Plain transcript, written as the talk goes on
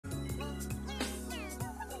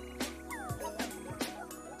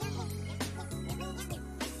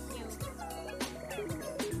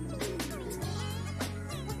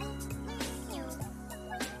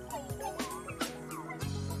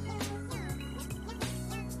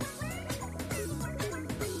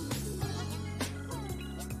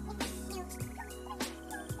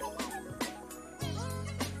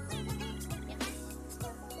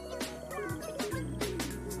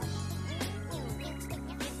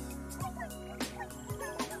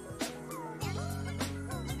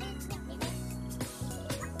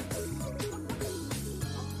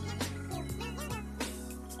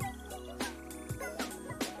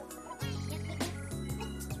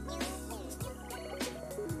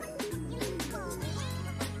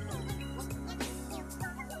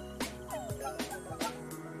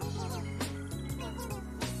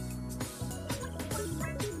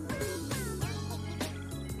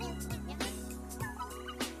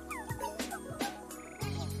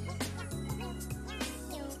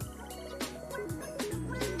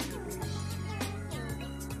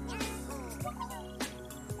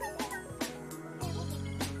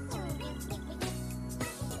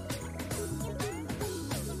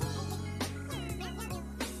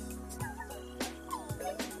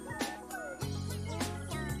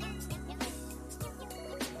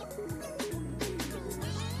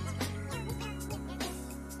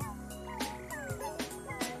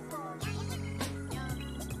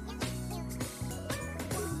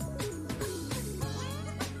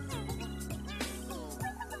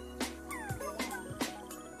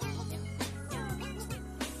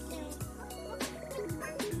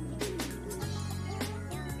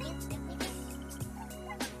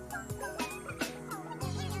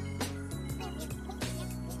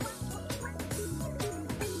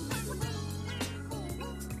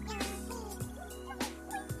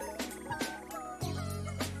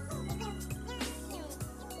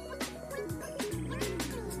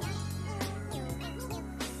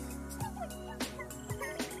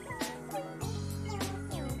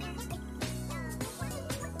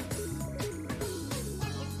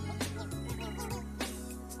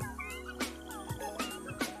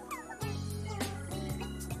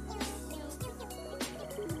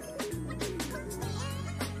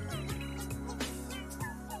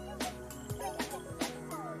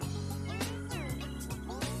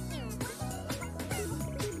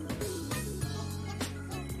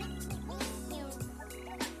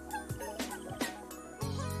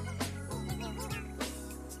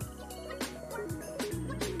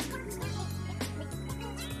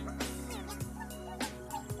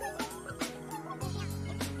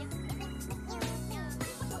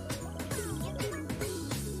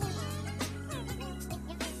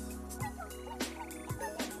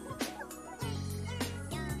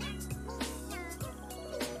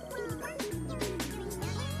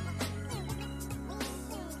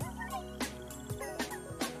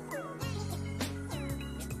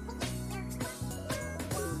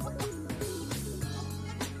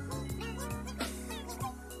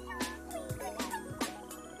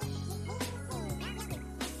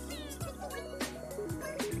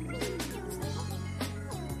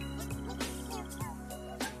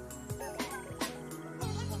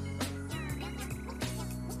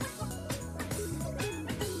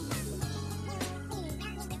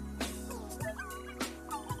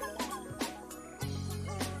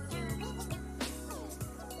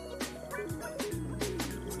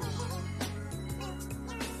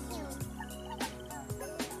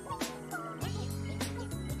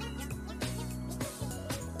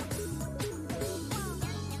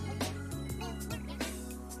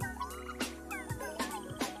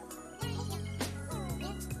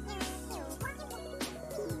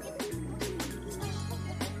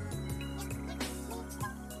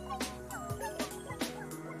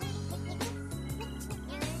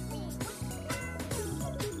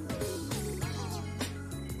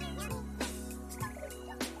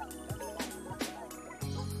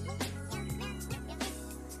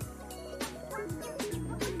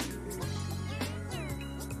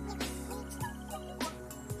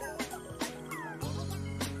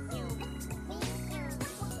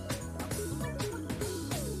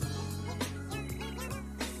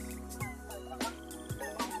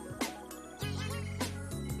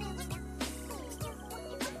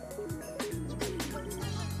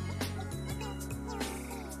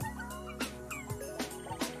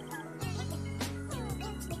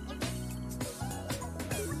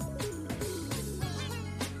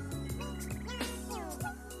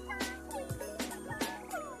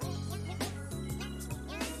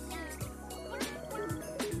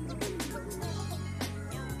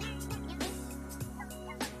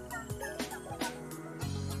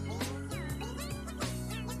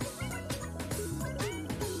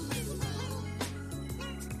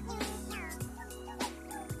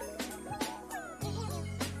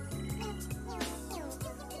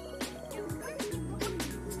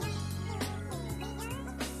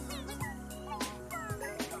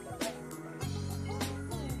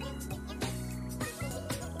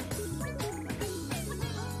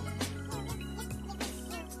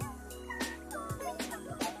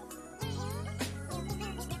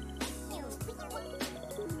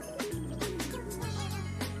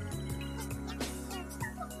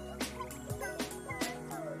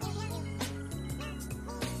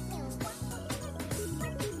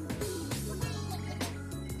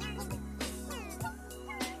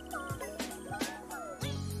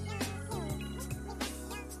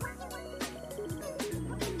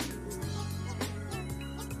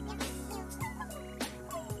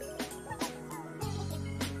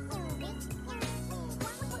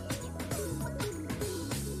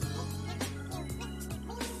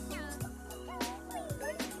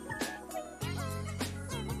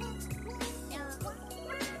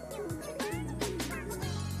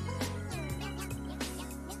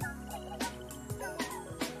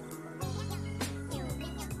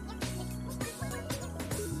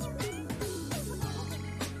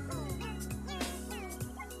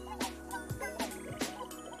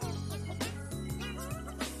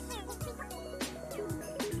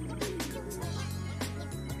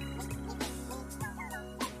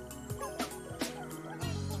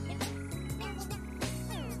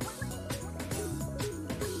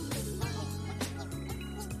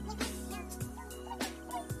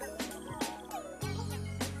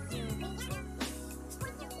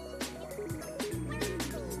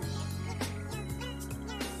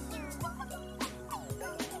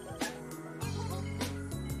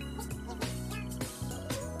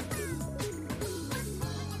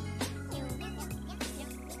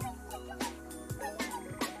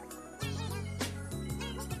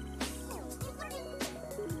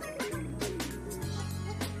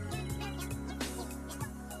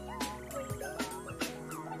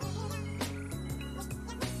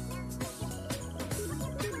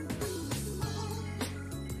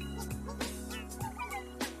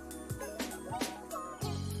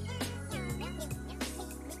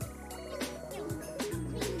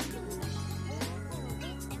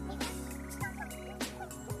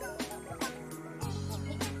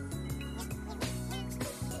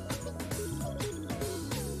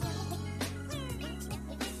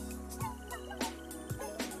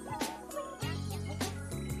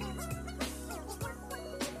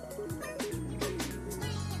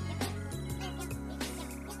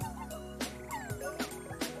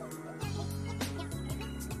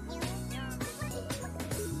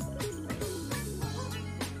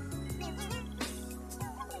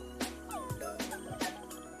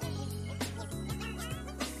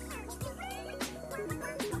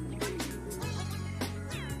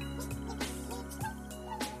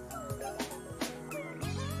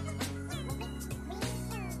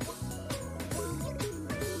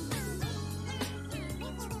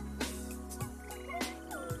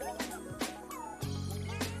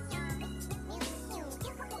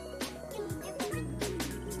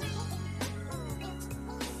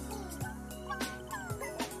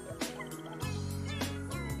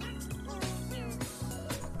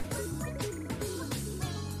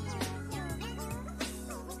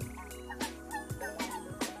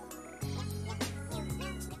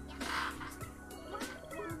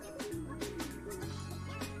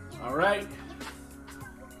Alright.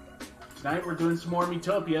 Tonight we're doing some more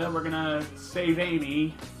Miitopia. We're gonna save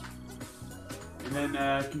Amy. And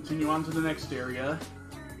then continue on to the next area.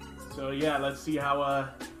 So yeah, let's see how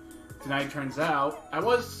tonight turns out. I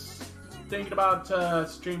was thinking about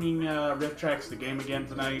streaming Rift Tracks the game again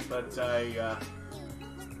tonight, but I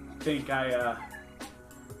think I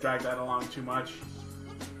dragged that along too much.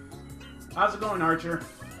 How's it going, Archer?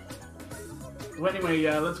 Well, anyway,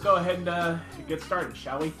 let's go ahead and get started,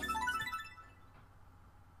 shall we?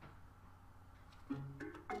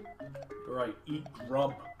 Alright, eat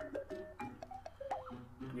grub.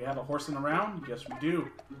 Do we have a horse in the round? Yes, we do.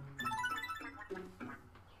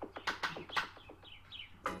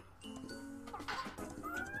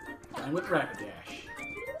 And with Rapidash.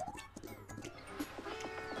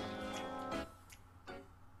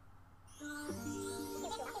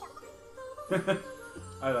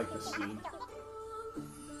 I like this scene.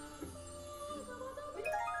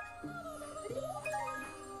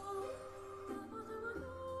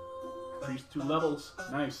 Increase 2 levels.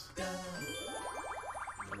 Nice.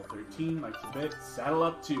 Level 13, like a bit. Saddle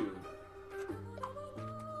up 2.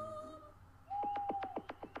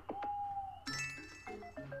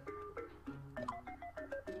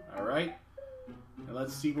 Alright. Now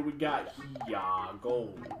let's see what we got. Yeah,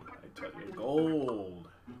 gold. I tell you, gold.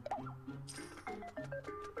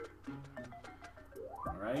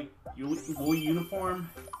 Alright. Woolly uniform.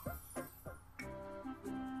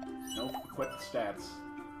 Nope, equip the stats.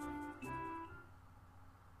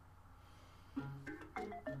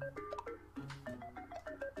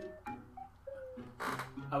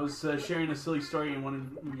 I was sharing a silly story in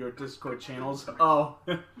one of your Discord channels. Oh.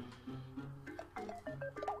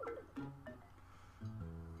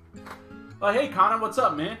 Oh, hey, Connor, what's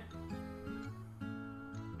up, man?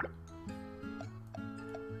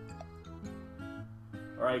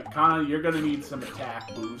 Alright, Connor, you're gonna need some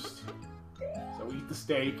attack boost. So eat the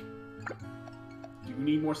steak. Do you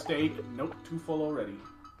need more steak? Nope, too full already.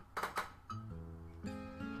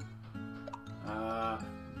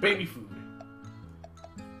 Baby food.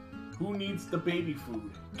 Who needs the baby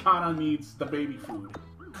food? Kana needs the baby food.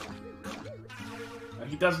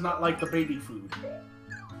 He does not like the baby food.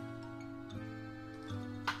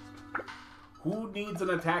 Who needs an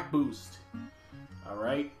attack boost?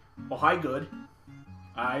 Alright. Well, hi, good.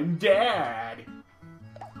 I'm Dad!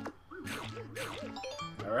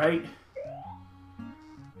 Alright.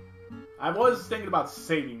 I was thinking about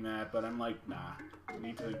saving that, but I'm like, nah. I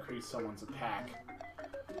need to increase someone's attack.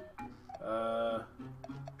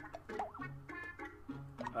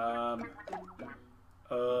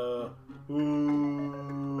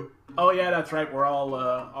 Oh yeah, that's right. We're all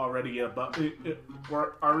already above.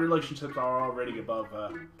 Our relationships are already above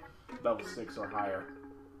level 6 or higher.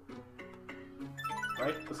 All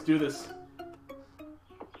right, let's do this.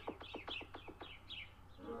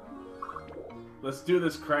 Let's do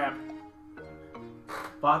this crap.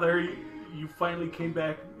 Father, you finally came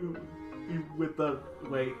back with the...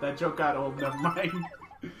 Wait, that joke got old. Never mind.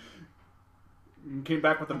 You came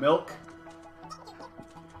back with the milk?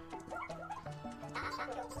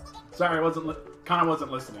 Sorry, I wasn't... Connor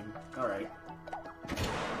wasn't listening. Alright.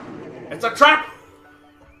 It's a trap!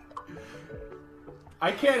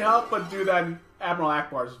 I can't help but do that in Admiral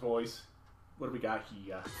Akbar's voice. What do we got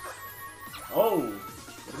here? Oh!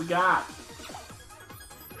 What do we got?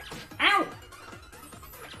 Ow!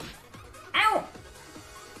 Ow!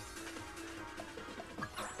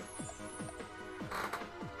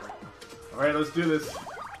 Alright, let's do this.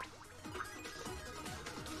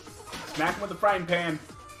 Smack him with the frying pan.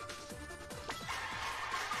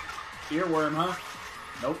 Earworm, huh?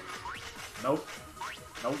 Nope. Nope.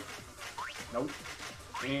 Nope. Nope.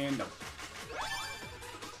 And nope.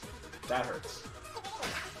 That hurts.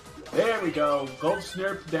 There we go. Gold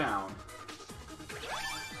snurp down.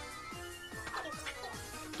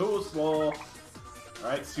 Too slow.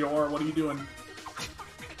 Alright, Sior, what are you doing?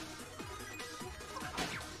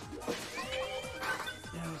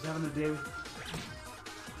 Yeah, I was having a day.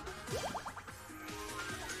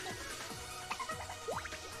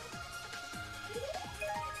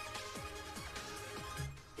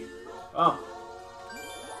 Oh.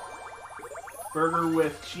 Burger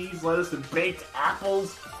with cheese, lettuce, and baked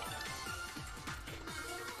apples.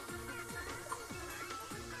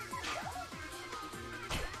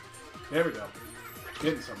 There we go.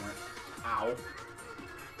 Getting somewhere. Ow.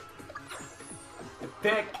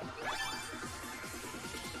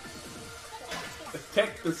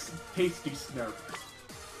 Attack this tasty snurp.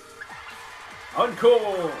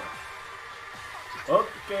 Uncool!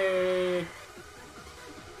 Okay.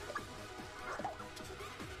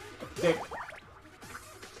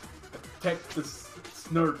 Attack the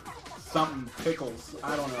snurp. something pickles.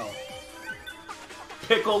 I don't know.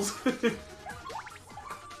 Pickles.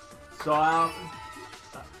 So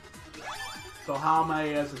how am I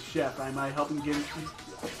as a chef? Am I helping get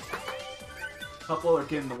helpful or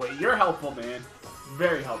get in the way? You're helpful, man.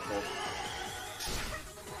 Very helpful.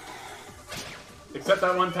 Except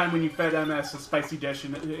that one time when you fed MS a spicy dish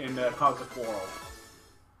and caused a quarrel.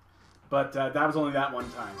 But that was only that one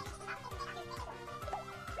time.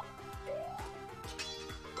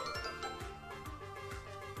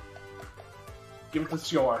 Give it to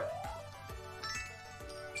Shore.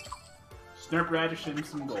 Snurp radish and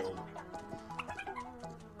some gold.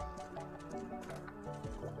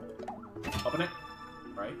 Open it.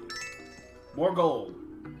 Right. More gold.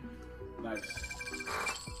 Nice.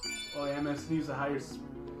 Oh, yeah, MS needs a higher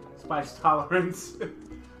spice tolerance.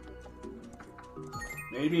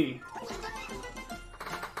 Maybe.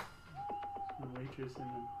 Waitress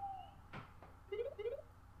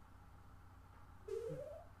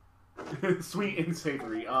and sweet and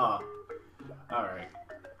savory. Ah. Alright.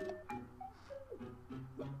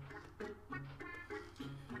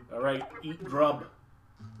 Alright, eat grub.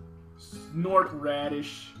 Snort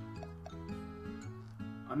radish.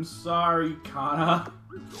 I'm sorry, Kana.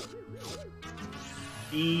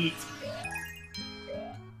 Eat.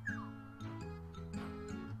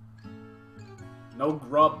 No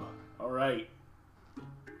grub. Alright.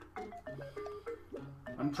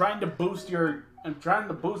 I'm trying to boost your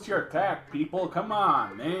attack, people. Come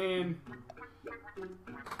on, man.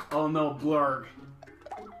 Oh no, Blurg.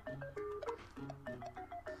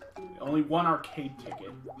 Only one arcade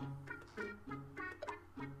ticket.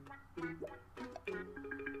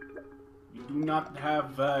 You do not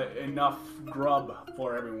have enough grub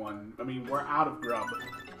for everyone. I mean, we're out of grub.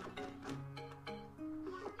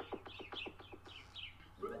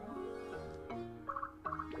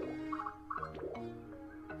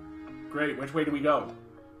 Great, which way do we go?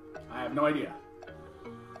 I have no idea.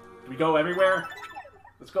 Do we go everywhere?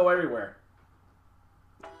 Let's go everywhere.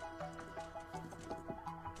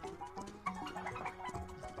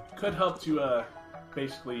 Could help to,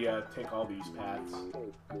 basically, take all these paths.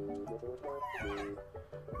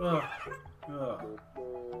 Ugh. Ugh.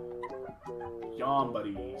 Yawn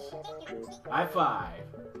buddies. High five.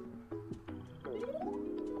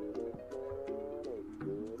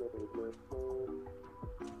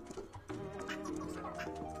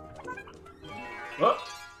 Well,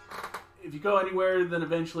 if you go anywhere, then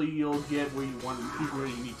eventually you'll get where you want to, where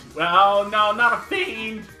you need to. Oh no, not a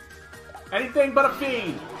fiend! Anything but a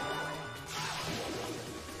fiend!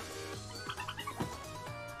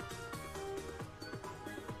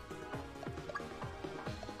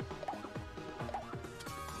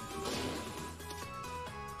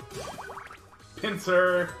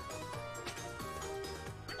 Pincer!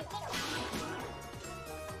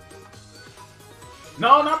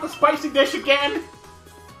 No, not the spicy dish again!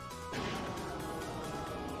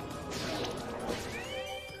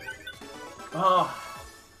 Oh,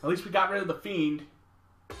 at least we got rid of the fiend.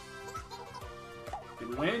 Did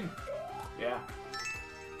we win? Yeah.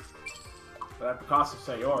 But at the cost of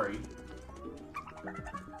Sayori.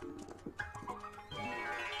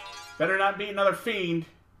 Better not be another fiend.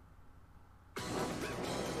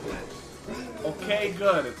 Okay,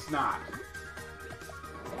 good, it's not.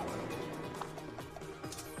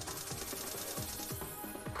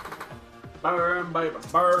 Burn, baby,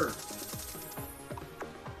 burn.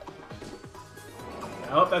 I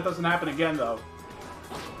hope that doesn't happen again, though.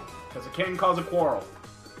 Because it can cause a quarrel.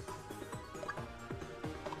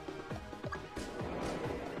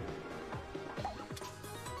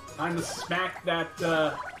 Time to smack that,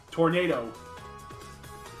 tornado.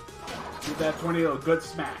 Give that tornado a good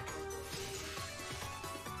smack.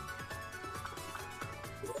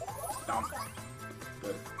 Stomp.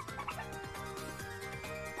 Good.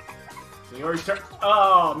 So you already start.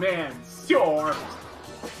 Oh, man. Sure.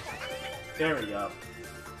 There we go.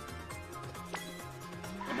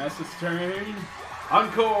 And that's his turn.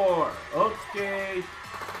 Encore! Okay.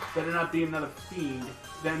 Better not be another fiend.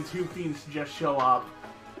 Then two fiends just show up.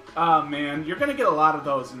 Oh, man. You're gonna get a lot of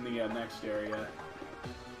those in the next area.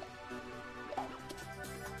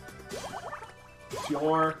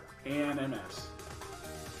 Pure and MS.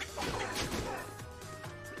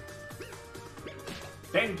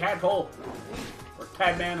 Dang tadpole! Or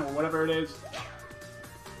tadman, or whatever it is.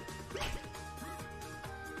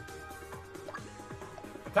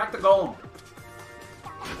 Attack the golem.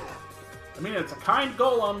 I mean, it's a kind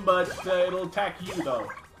golem, but it'll attack you, though.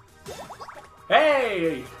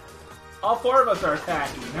 Hey! All four of us are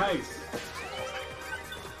attacking. Nice.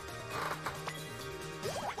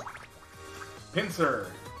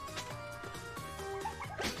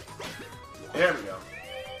 There we go.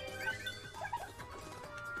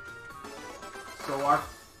 So our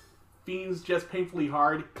fiends just painfully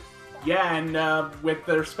hard. Yeah, and with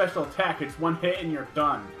their special attack, it's one hit and you're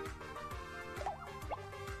done.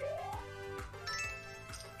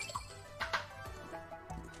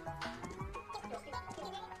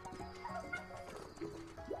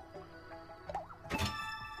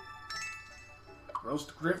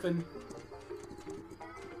 Roast Griffin.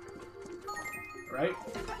 Right?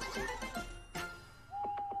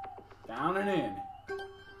 Down and in.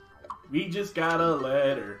 We just got a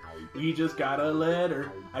letter. We just got a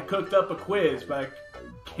letter. I cooked up a quiz, but it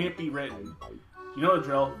can't be written. You know the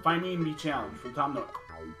drill. Find me and be challenged from Tom Nook.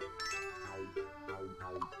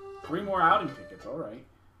 3 more outing tickets. All right.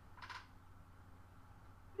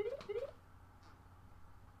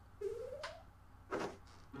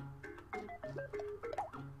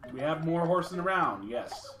 Do we have more horsing around?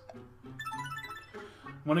 Yes.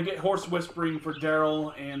 Want to get horse whispering for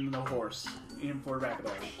Daryl and the horse in for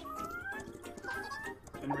Rapidash.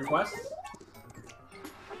 Any requests?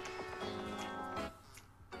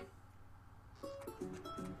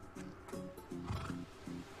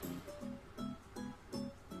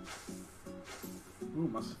 Ooh,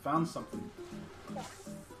 must have found something.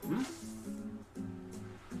 Hmm?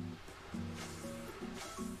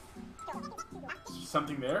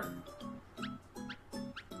 Something there?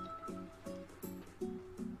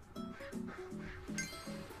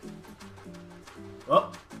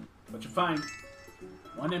 Well, what you find?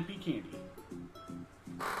 1 empty candy.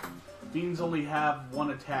 Fiends only have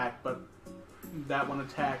 1 attack, but that 1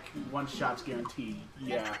 attack, 1 shot's guaranteed.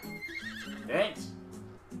 Yeah. Thanks.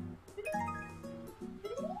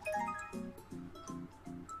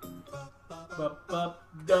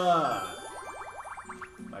 Duh.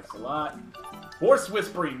 Thanks a lot. Horse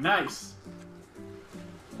whispering, nice.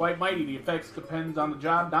 Quite mighty. The effects depends on the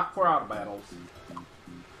job, not for auto battles.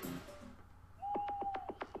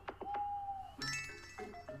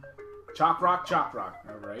 Chalk rock,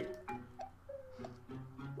 alright.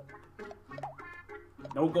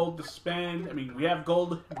 No gold to spend. I mean, we have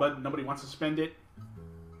gold, but nobody wants to spend it.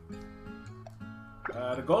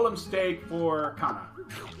 The golem steak for Kana.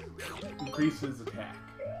 Increases attack.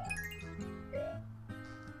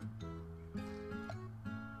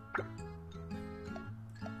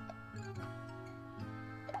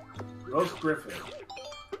 Roast Griffin.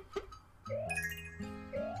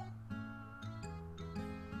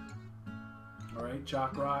 Alright,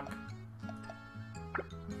 Chalk Rock.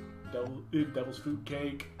 Devil's Fruit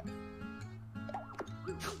Cake.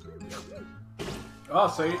 Oh,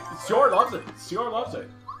 so Sior loves it. Sior loves it.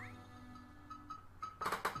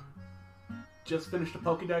 Just finished a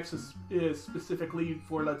Pokédex is specifically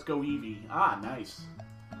for Let's Go Eevee. Ah, nice.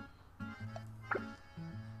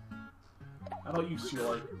 How about you,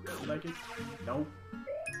 Sior? You like it? No?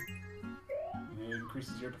 It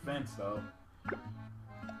increases your defense, though.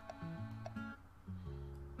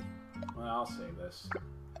 Well, I'll save this.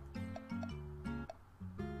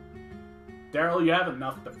 Daryl, you have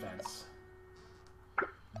enough defense.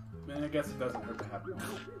 I guess it doesn't hurt to have more.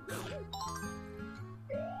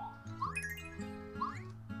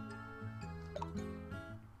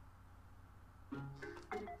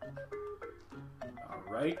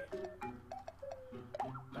 Alright.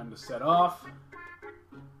 Time to set off.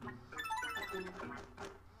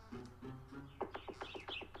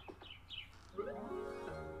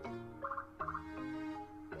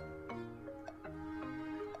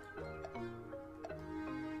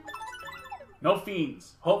 No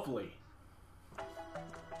fiends, hopefully.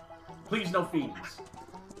 Please, no fiends.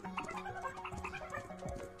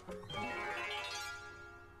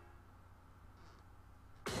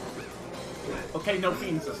 Okay, no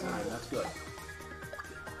fiends this time. That's good.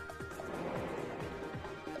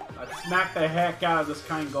 Let's smack the heck out of this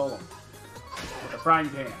kind golem with a frying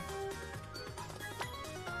pan.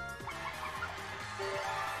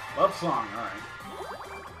 Love song, alright.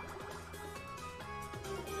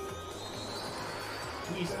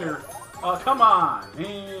 Easter. Oh, come on,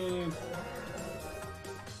 man.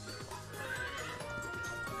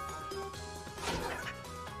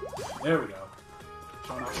 There we go.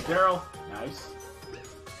 Showing off to Daryl. Nice.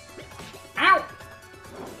 Ow!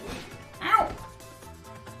 Ow!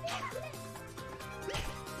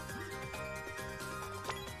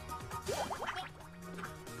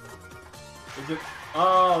 Is it?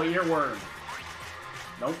 Oh, earworm.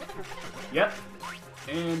 Nope. Yep.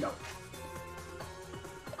 And nope.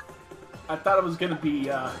 I thought it was gonna be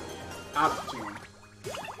out of tune.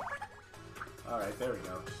 Alright, there we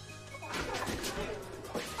go.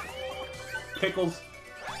 Pickles.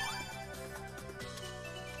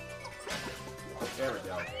 There we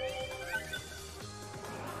go.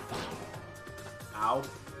 Ow.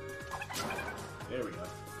 There we go.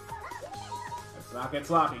 Let's not get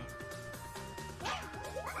sloppy.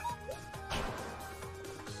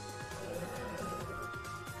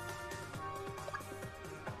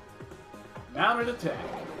 Mounted attack.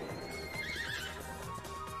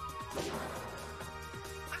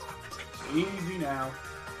 Easy now.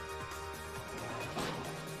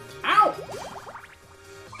 Ow!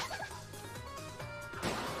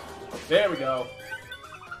 There we go.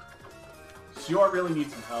 Sior really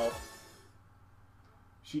needs some help.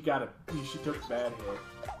 She took a bad hit.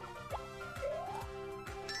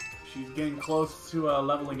 She's getting close to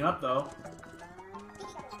leveling up though.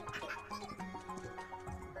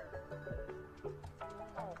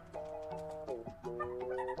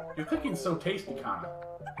 Your cooking's so tasty, Kana.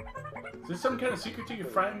 Is this some kind of secret to your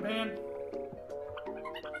frying pan?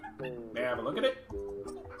 May I have a look at it?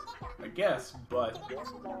 I guess, but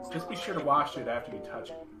just be sure to wash it after you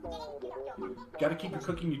touch it. Gotta keep your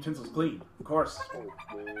cooking utensils clean, of course.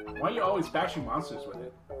 Why are you always bashing monsters with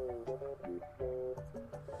it?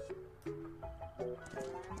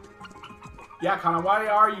 Yeah, Kana, why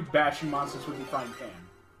are you bashing monsters with your frying pan?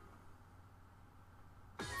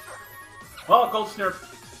 Oh, gold snurp.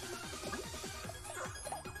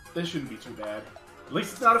 This shouldn't be too bad. At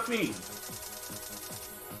least it's not a fiend.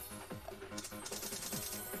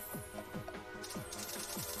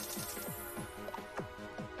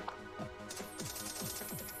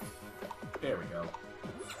 There we go.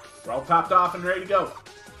 We're all topped off and ready to go.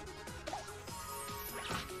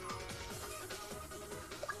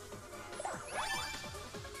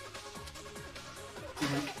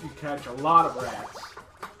 You catch a lot of rats.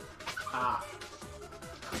 Ah.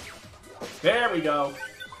 There we go.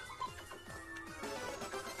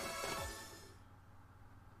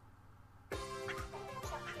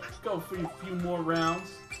 Let's go for a few more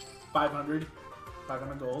rounds. 500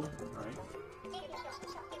 gold. Alright.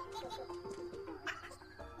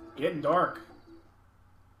 Getting dark.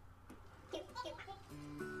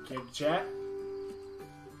 Kid chat.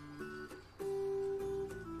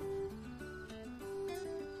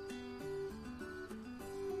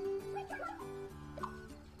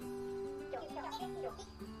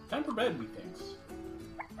 Time for bed, methinks.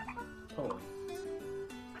 Totally.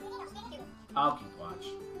 I'll keep watch.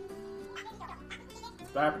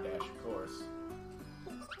 Vapor Dash, of course.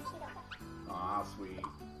 Aw, sweet.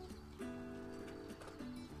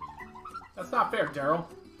 That's not fair, Daryl.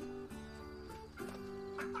 I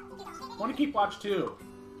want to keep watch too.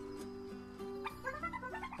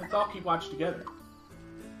 Let's all keep watch together.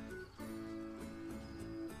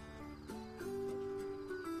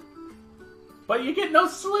 But you get no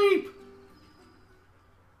sleep!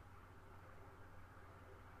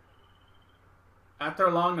 After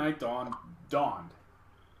a long night dawned.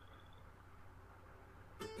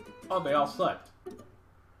 Oh, they all slept.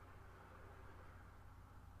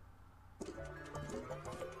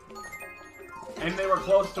 And they were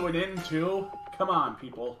close to an end, too? Come on,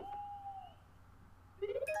 people.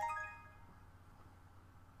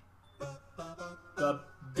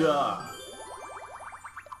 Duh.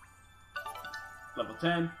 Level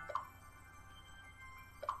 10.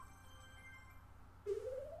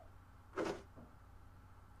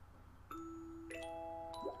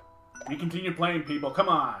 We continue playing, people. Come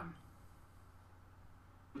on.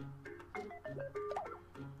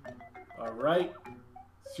 Alright.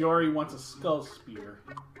 Siori wants a skull spear.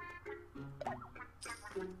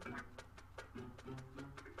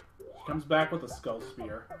 She comes back with a skull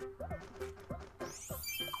spear. Let's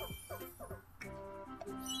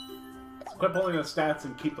quit pulling the stats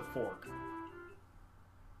and keep the fork.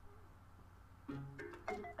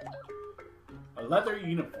 A leather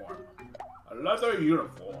uniform. A leather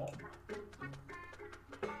uniform.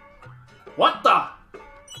 What the?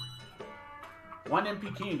 1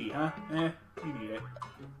 MP candy, huh? You need it.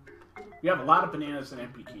 We have a lot of bananas and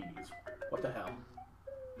MP candies. What the hell?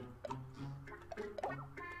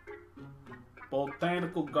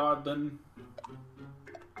 Botanical garden.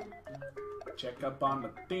 Check up on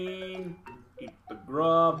the theme. Eat the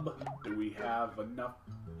grub. Do we have enough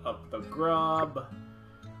of the grub?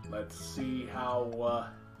 Let's see how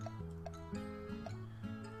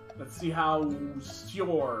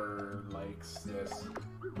Sior likes this.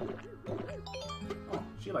 Oh,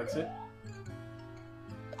 she likes it.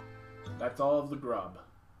 That's all of the grub.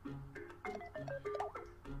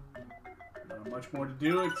 Not much more to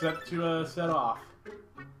do except to set off.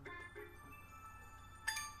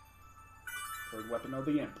 Third weapon of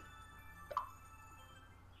the imp.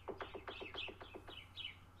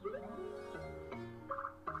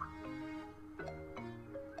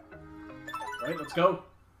 Alright, let's go.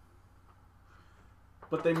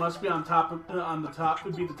 but they must be on top of, on the top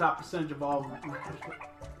would be the top percentage of all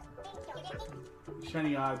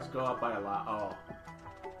shiny odds go up by a lot. Oh.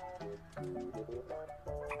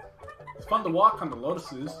 It's fun to walk on the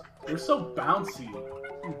lotuses. They're so bouncy.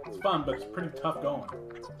 It's fun, but it's pretty tough going.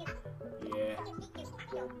 Yeah.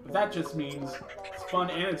 But that just means it's fun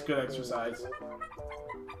and it's good exercise.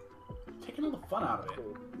 Taking all the fun out of it.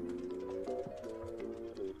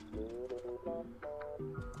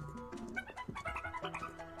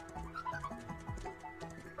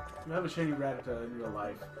 You have a shiny Rattata in real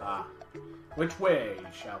life. Ah. Which way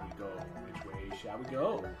shall we go? Which way shall we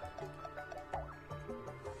go?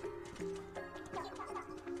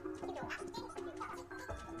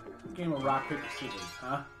 Game of rock, paper, scissors,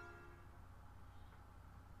 huh?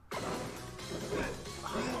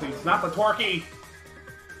 Oh, please, not the Torquey!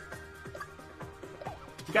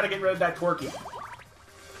 You gotta get rid of that Torquey.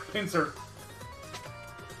 Pincer.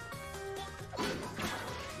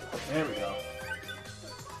 There we go.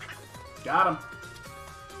 Got him.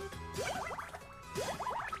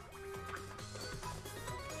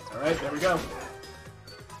 Alright, there we go.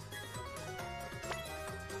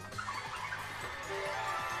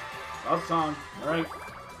 Love song. Alright.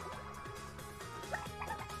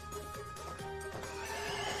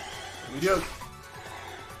 Here we go.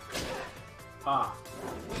 Ah.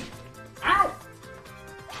 Ow!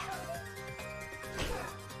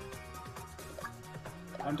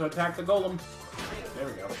 Time to attack the golem. There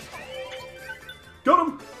we go. Got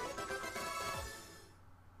him!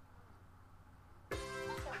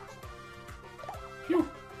 Phew!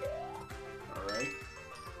 Alright.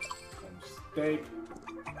 Steak.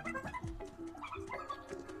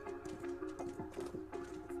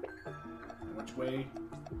 Which way?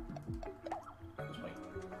 This way.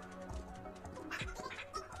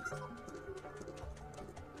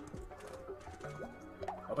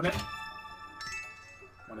 Open it.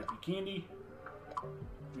 One empty candy.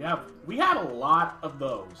 We have a lot of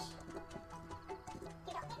those.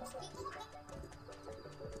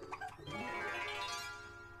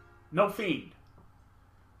 No fiend.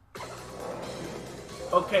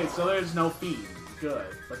 Okay, so there's no fiend. Good.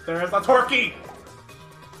 But there's a Torquey!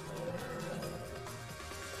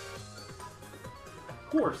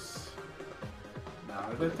 Horse. Now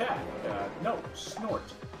the attack. No, snort.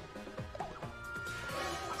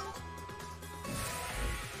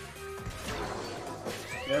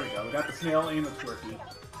 There we go. We got the snail and the Torquey.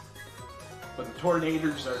 But the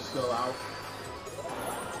tornadoes are still out.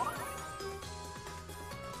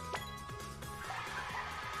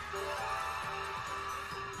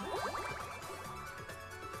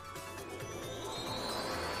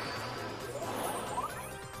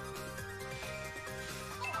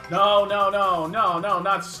 No, no, no, no, no,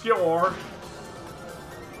 not Skewer.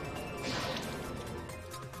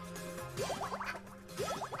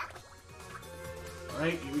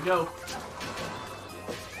 Alright, here we go.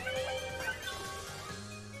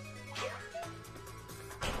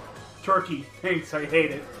 Turkey, thanks, I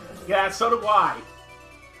hate it. Yeah, so do I.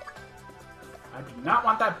 I do not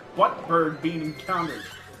want that butt bird being encountered.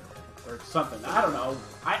 Or something, I don't know.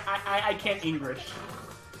 I can't English.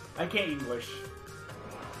 I can't English.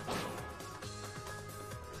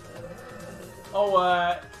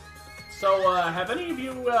 Oh, so, have any of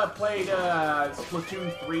you, played,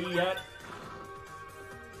 Splatoon 3 yet?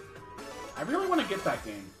 I really want to get that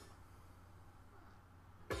game.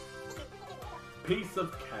 Piece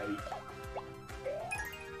of cake.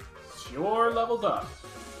 Sure levels up.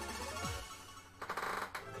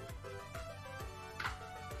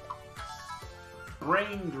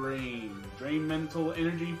 Brain Drain. Drain mental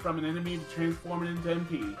energy from an enemy to transform it into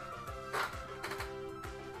MP.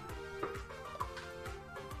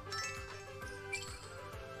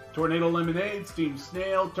 Tornado Lemonade, Steamed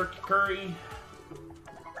Snail, Turkey Curry.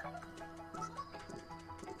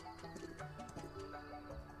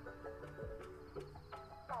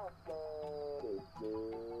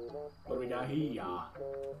 What do we got here?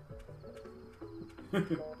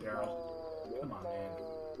 Daryl. Come on, man.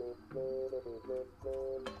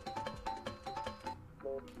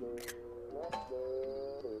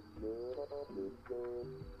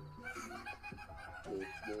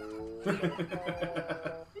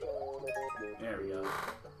 There we go.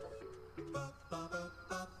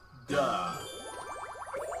 Duh.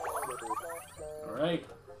 Alright.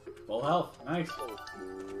 Full health. Nice.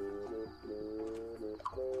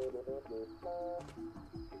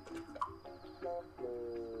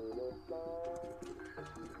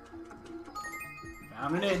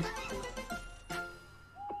 Found it in.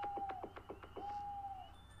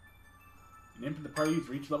 An imp in the party has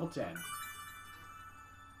reached level 10.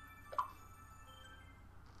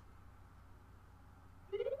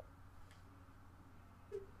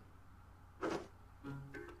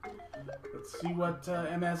 see what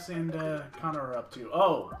MS and Connor are up to.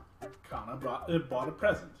 Oh, Connor bought a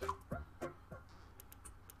present.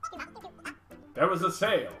 There was a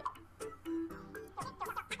sale.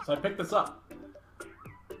 So I picked this up.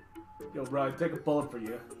 Yo, bro, I take a bullet for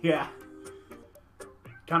you. Yeah.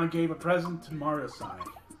 Connor gave a present to Mario Sonic.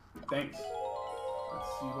 Thanks. Let's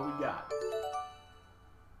see what we got.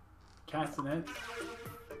 Castanet.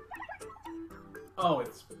 Oh,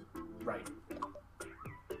 it's right.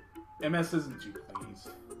 MS isn't you, please.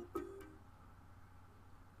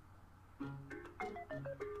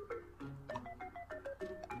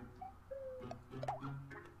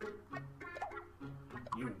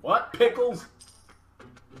 You what, Pickles?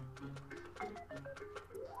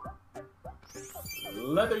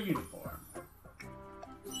 Leather uniform.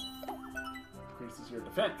 Increases your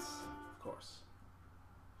defense, of course.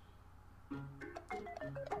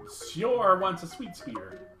 Sure wants a sweet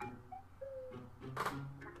spear.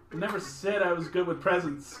 Never said I was good with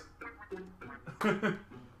presents. Alright,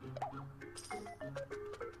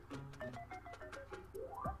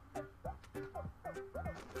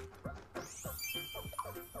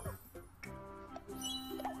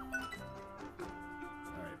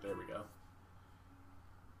 there we go.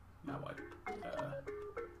 Now what?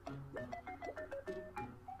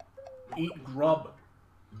 Eat grub.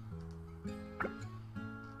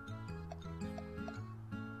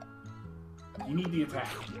 You need the attack.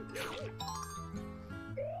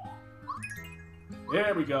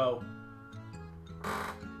 There we go.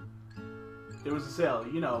 There was a sale.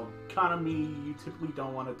 You know, economy, you typically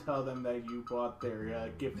don't want to tell them that you bought their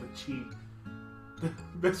gift for cheap.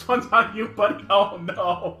 This one's on you, buddy. Oh,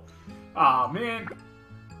 no. Aw, man.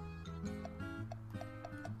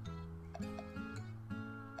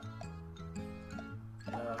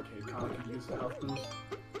 Okay, Connor can use the health boost.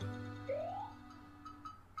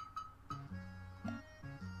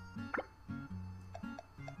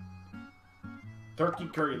 Turkey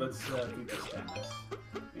curry, let's do this.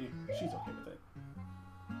 She's okay with it.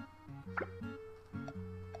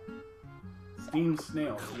 Steamed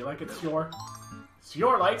snail. Do you like it, Sior?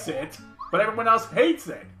 Sior likes it, but everyone else hates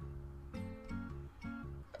it.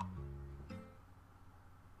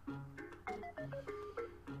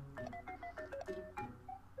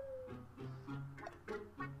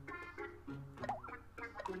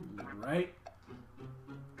 Alright.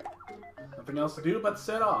 Nothing else to do but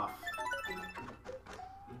set off.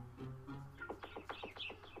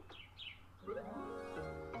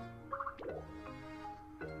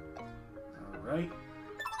 Alright.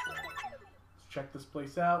 Let's check this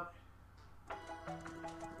place out.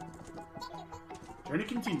 Journey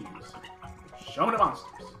continues. Show me the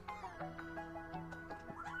monsters.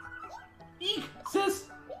 Eek! Sis!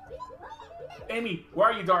 Amy,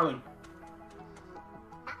 where are you, darling?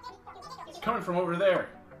 It's coming from over there.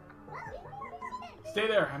 Stay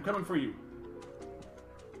there, I'm coming for you.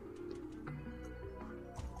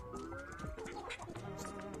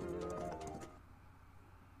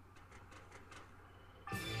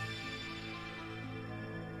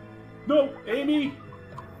 No, Amy!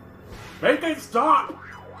 Make it stop!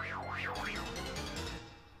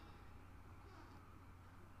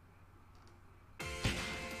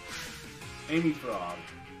 Amy Frog.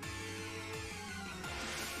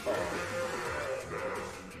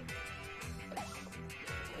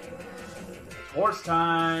 Horse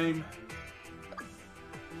time!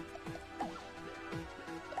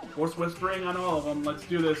 Horse whispering on all of them. Let's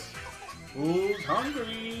do this. Who's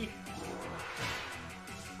hungry?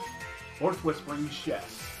 Horse whispering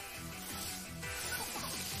chest.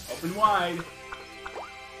 Open wide.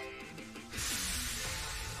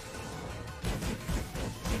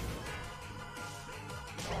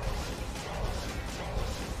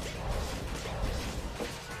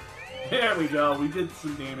 There we go. We did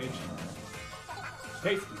some damage.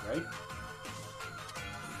 Tasty, right?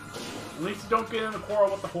 At least you don't get in a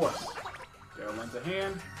quarrel with the horse. There lends a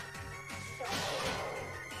hand.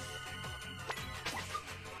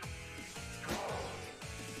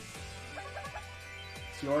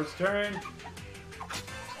 It's yours turn.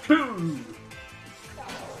 Boom!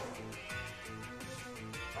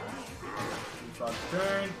 Frog's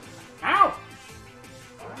turn. Ow!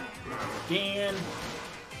 Again.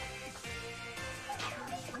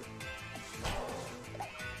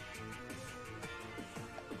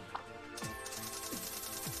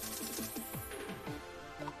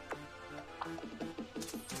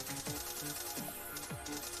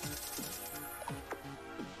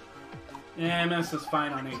 Yeah, MS is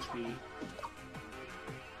fine on HP.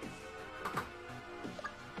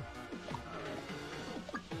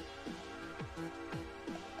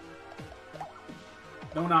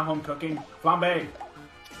 No, not home cooking. Flambe!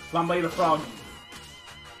 Flambe the frog.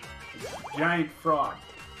 Giant frog.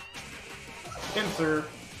 Pincer.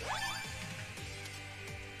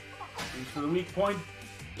 Use for the weak point,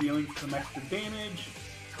 dealing some extra damage.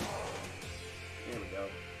 There we go.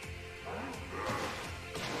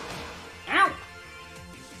 Ow!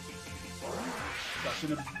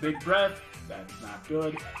 Sucking a big breath. That's not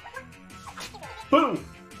good. Boom!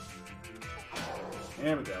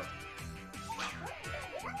 There we go.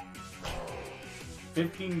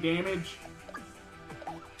 15 damage.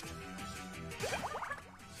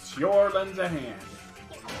 Sure lends a hand.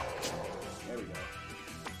 There we go.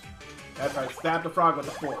 That's right, stab the frog with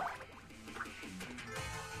a fork.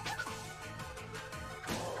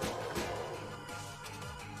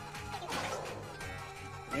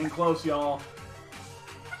 In close, y'all.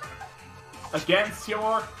 Against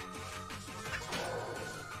your...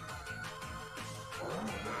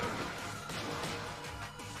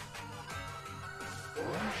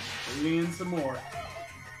 Bring in some more.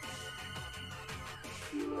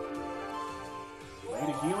 Wait,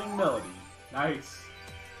 a healing melody. Nice.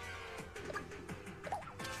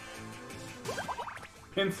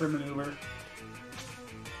 Pincer maneuver.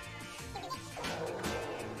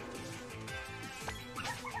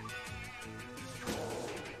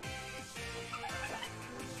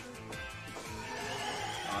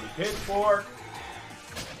 On a pitchfork.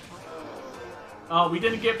 Oh, we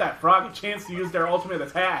didn't give that frog a chance to use their ultimate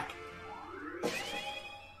attack.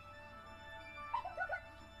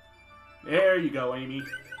 There you go, Amy.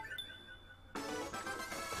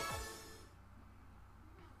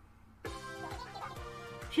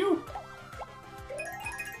 Phew!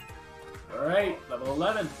 Alright, level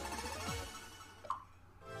 11.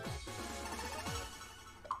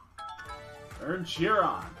 Earn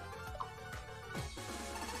Chiron.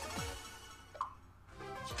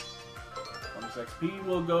 Bonus XP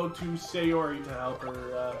will go to Sayori to help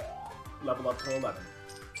her level up to 11.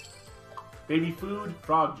 Baby food,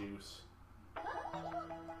 frog juice.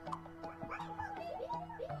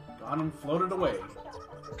 Gone and floated away.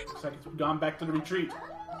 Looks like it's gone back to the retreat.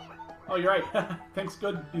 Oh, you're right. Thanks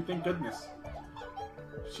good. You thank goodness.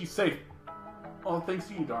 She's safe. Oh, thanks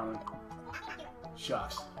to you, darling.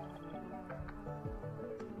 Shucks.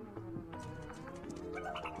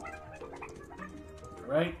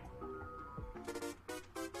 Alright.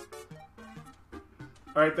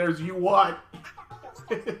 Alright, there's you what?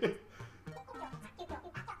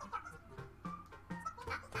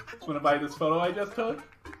 Wanna buy this photo I just took?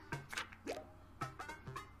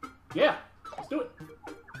 Yeah, let's do it.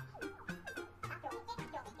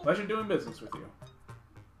 Pleasure doing business with you.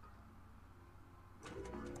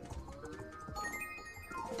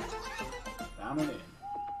 Down and in.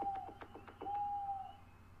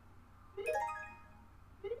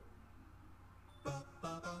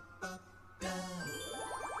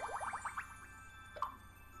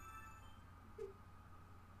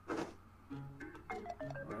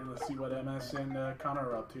 Alright, let's see what MS and Connor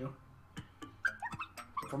are up to.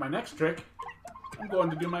 For my next trick, I'm going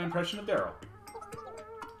to do my impression of Daryl.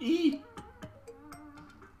 E.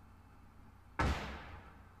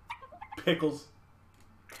 Pickles.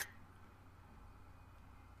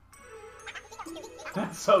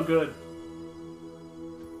 That's so good.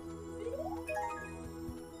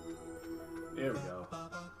 There we go.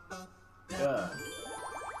 Yeah.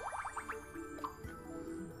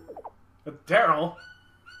 But Daryl?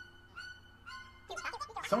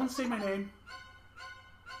 Someone say my name.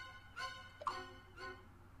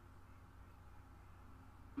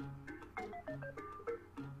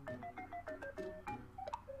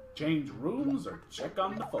 Change rooms or check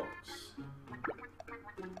on the folks.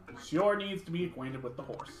 Sure needs to be acquainted with the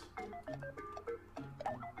horse.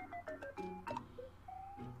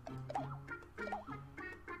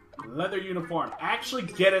 Leather uniform. Actually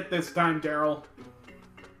get it this time, Daryl.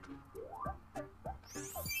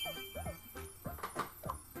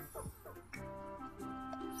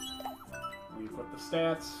 We put the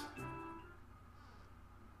stats.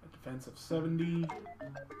 A defense of 70.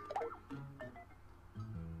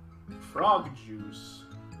 Frog juice.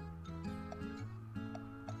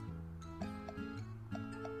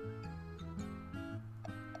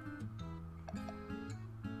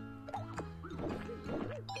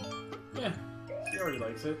 Yeah, she already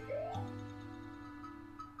likes it.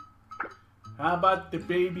 How about the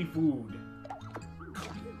baby food?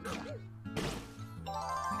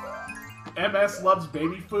 MS loves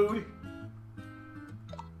baby food?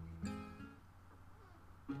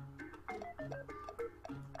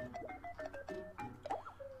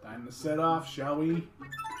 Time to set off, shall we?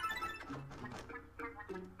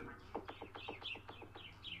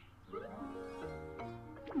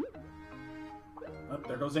 Oh,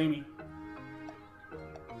 there goes Amy.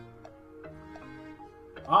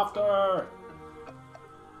 After!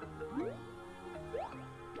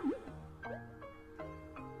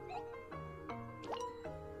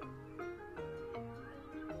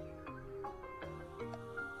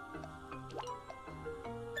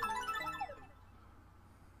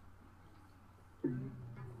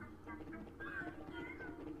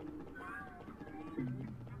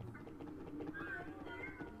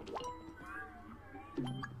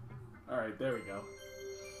 Alright, there we go.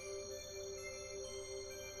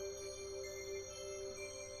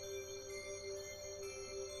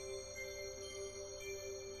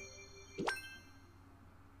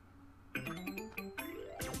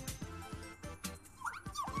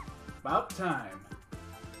 About time.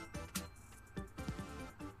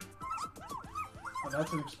 Well,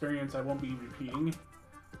 that's an experience I won't be repeating.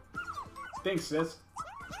 Thanks, sis.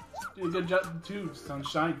 Did a good job too,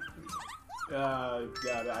 Sunshine. Yeah,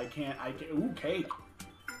 I can't. Ooh, cake.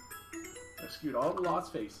 Rescued all the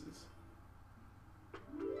lost faces.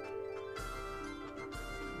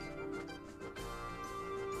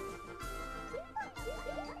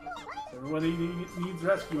 Everybody needs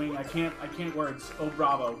rescuing. I can't words. Oh,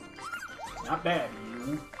 bravo. Not bad,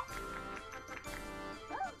 you.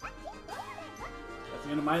 That's the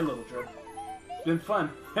end of my little trip. It's been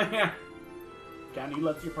fun. Candy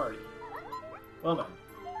left your party. Well then.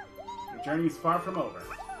 Your journey is far from over.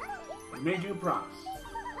 We made you a promise.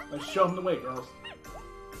 Let's show them the way, girls.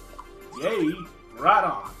 Yay! Right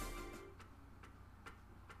on!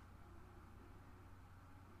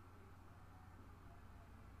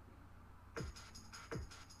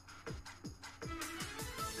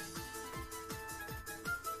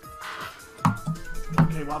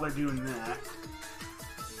 Okay, while they're doing that...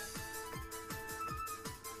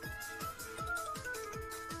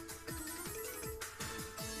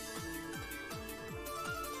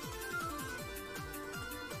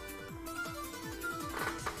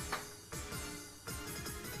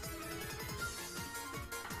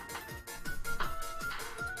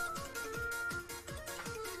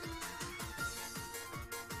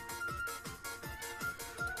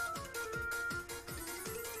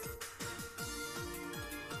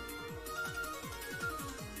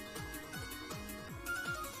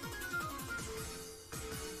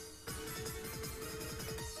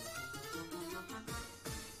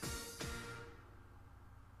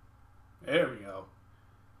 There we go.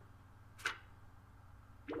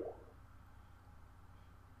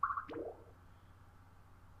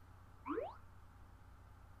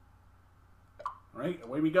 All right,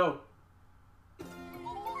 away we go.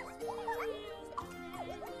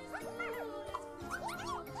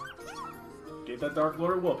 Get that Dark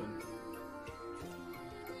Lord a whooping.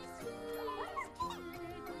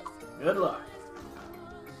 Good luck.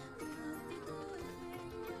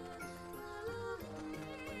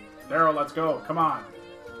 Daryl, let's go. Come on.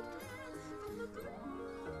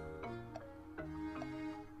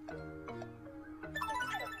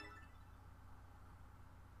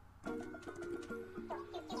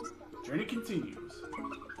 Journey continues.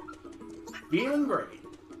 Feeling great.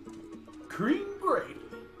 Cream great.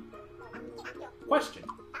 Question.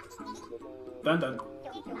 Dun dun.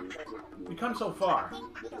 We come so far,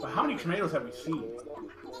 but how many tomatoes have we seen?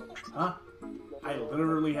 Huh? I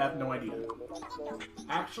literally have no idea.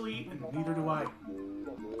 Actually, neither do I.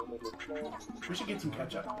 We should get some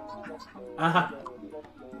ketchup.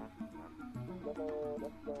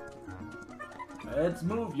 Let's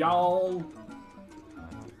move, y'all.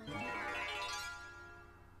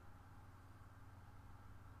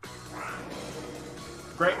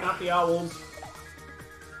 Great, not the owls.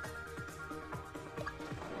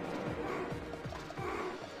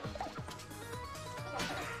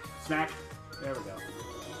 Smack. There we go.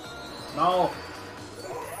 No.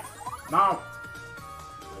 No.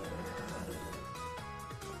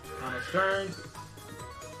 On his turn.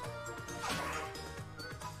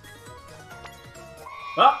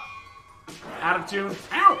 Up. Out of tune.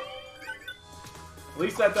 Ow! At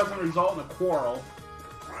least that doesn't result in a quarrel.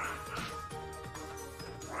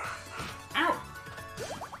 Ow!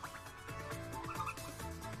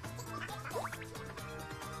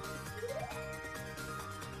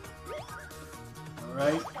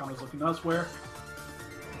 Alright, Kana's looking elsewhere.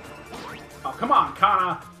 Oh, come on,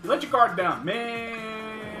 Kana! You let your guard down,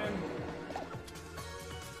 man!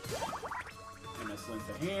 MS lends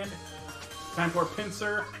a hand. Time for a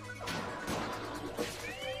pincer.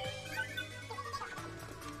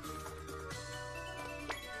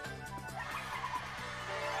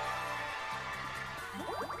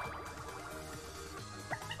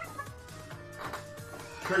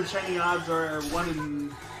 Current shiny odds are 1 in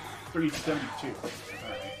 372.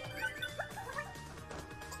 Alright.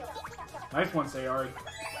 Nice one, Sayori.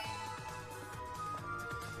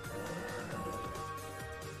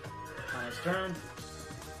 Nice turn.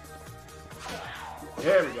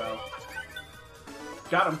 There we go.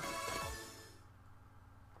 Got him.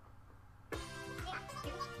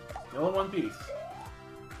 Still in one piece.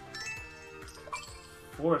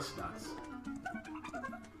 Forest nuts.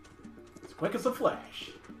 As quick as a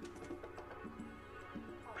flash.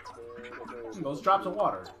 Those drops of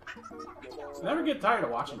water. I never get tired of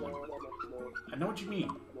watching them. I know what you mean.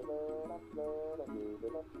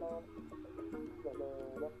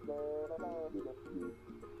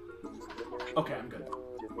 Okay, I'm good.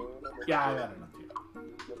 Yeah, I've had enough too.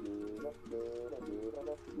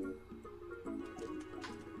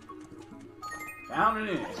 Down and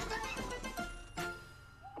in.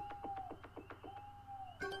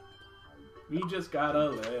 We just got a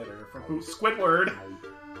letter from who? Squidward!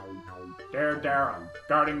 Daryl,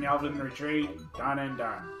 guarding the Elven retreat, done and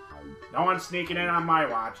done. No one's sneaking in on my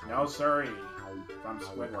watch, no siree. From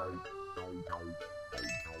Squidward.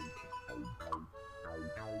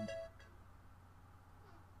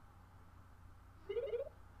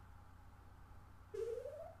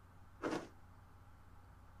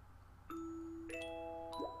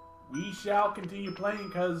 We shall continue playing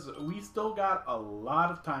because we still got a lot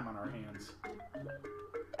of time on our hands.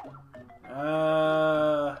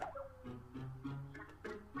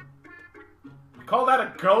 Call that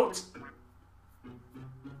a goat?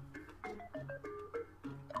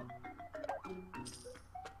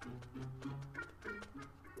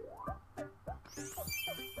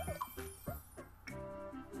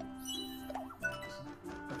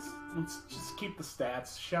 Let's just keep the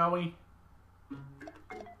stats, shall we?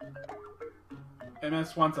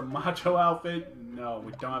 MS wants a macho outfit? No,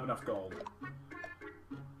 we don't have enough gold.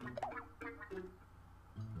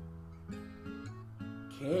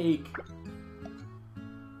 Cake.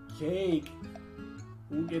 Cake.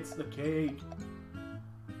 Who gets the cake?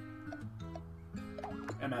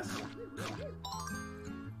 MS.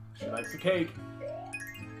 She likes the cake.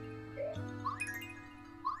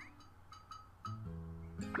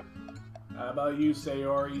 How about you,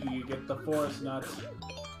 Sayori? You get the forest nuts.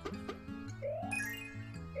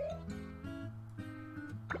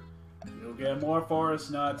 You'll get more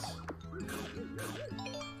forest nuts.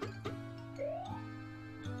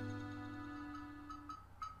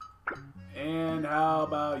 And how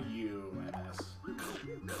about you, MS?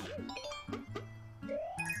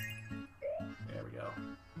 There we go.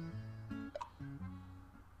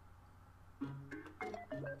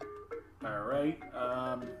 Alright,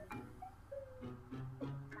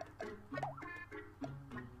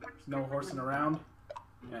 there's no horsing around?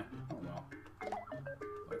 Yeah, oh well.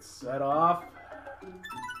 Let's set off,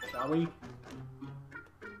 shall we?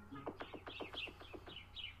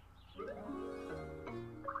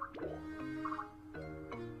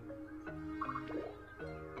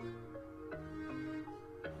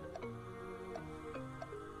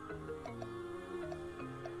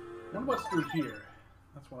 I wonder what's through here.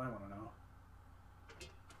 That's what I want to know.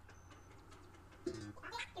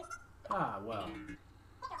 Ah, well.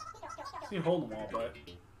 See a hole in the wall, but...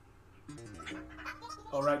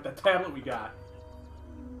 Alright, that tablet we got.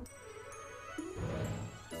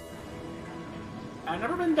 I've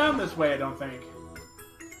never been down this way, I don't think.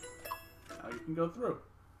 Now you can go through.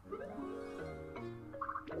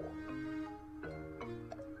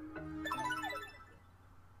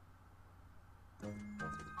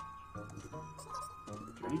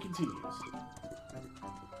 Journey continues.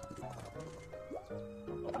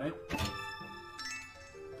 Open it.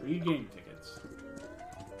 3 game tickets.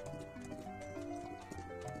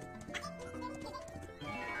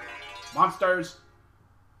 Monsters!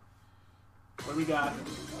 What do we got?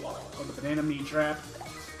 Oh, the banana meat trap.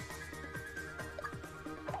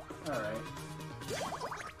 Alright.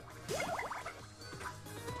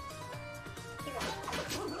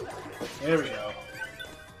 There we go.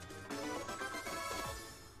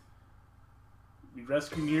 We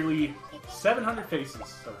rescued nearly 700 faces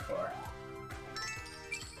so far.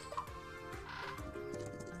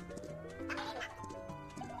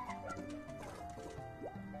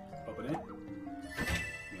 Open it.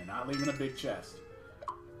 You're not leaving a big chest.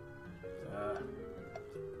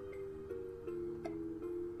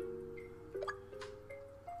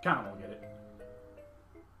 Kinda won't get it.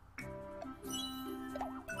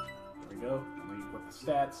 There we go. Leave with the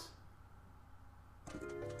stats.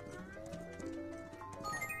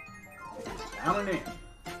 Down and in.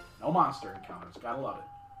 No monster encounters. Gotta love it.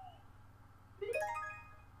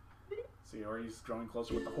 See, Ori's growing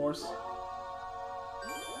closer with the horse.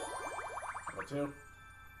 Level 2.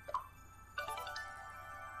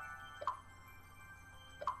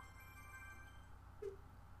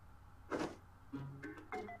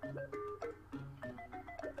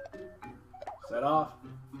 Set off.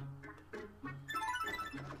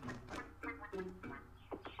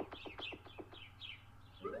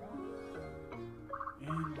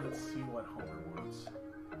 And let's see what Homer wants.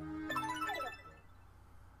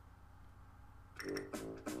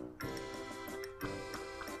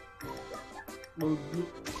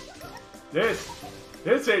 This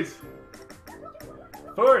is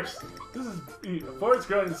force. This is a force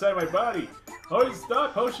growing inside my body. I always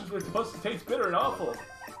thought potions were supposed to taste bitter and awful.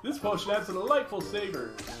 This potion has a delightful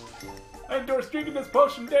savor. I endorse drinking this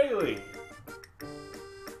potion daily.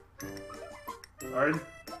 Pardon?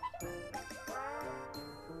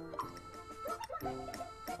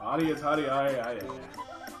 Hottie is hottie, aye.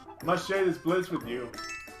 Must share this bliss with you.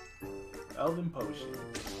 Elven potion.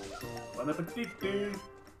 Bon appetit, dude.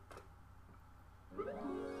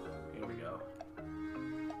 Here we go.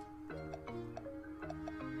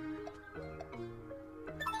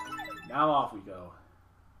 Now off we go.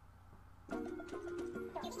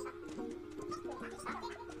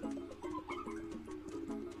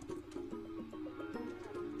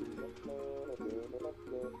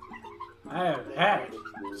 I have had it.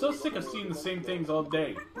 I'm so sick of seeing the same things all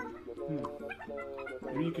day.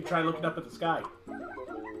 Maybe you could try looking up at the sky.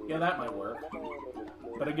 Yeah, that might work.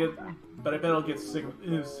 But I bet I'll get sick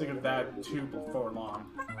of that too before long.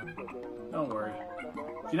 Don't worry.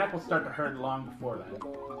 Your neck will start to hurt long before that.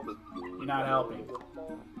 You're not helping.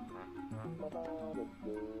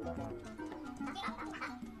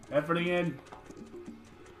 Efforting in.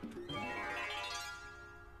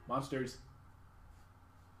 Monsters.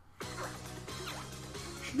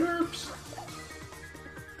 Schnurps.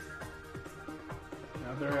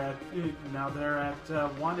 Now they're at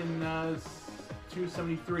 1 in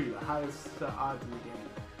 273, the highest odds in the game.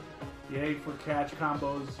 Yay for catch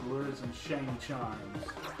combos, lures, and shiny charms.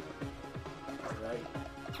 Alright.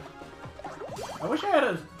 I wish I had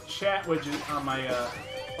a chat widget on my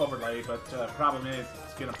overlay, but problem is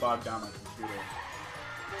it's gonna bog down my computer.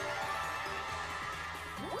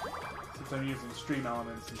 Since I'm using Stream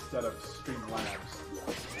Elements instead of Streamlabs.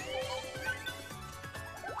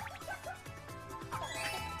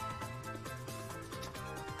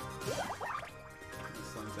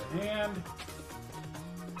 This one's a hand.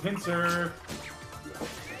 Pincer.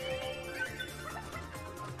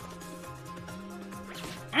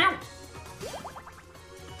 Ow!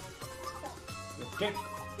 Okay.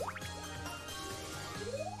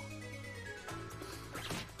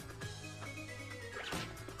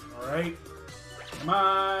 Alright. Come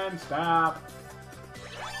on, stop.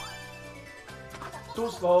 Too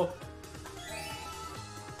slow.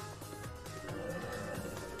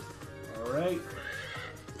 Alright.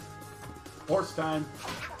 Horse time.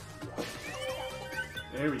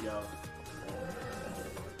 There we go.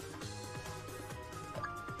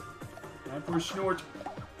 Time for a snort.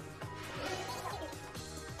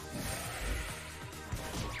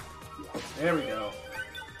 There we go.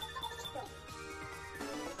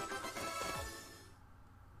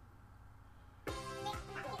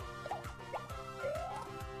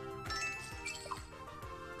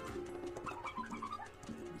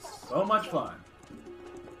 So much fun.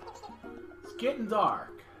 It's getting dark.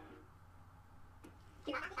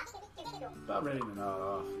 About ready to nod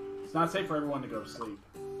off. It's not safe for everyone to go to sleep.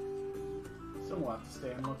 So we'll have to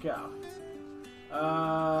stay and look out.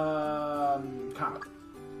 Kana.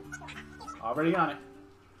 Already on it.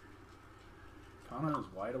 Kana is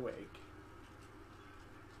wide awake.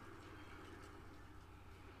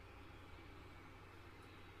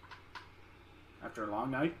 After a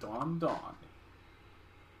long night, dawn dawned.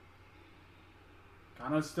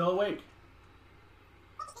 Kana is still awake.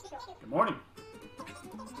 Good morning.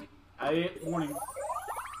 Morning.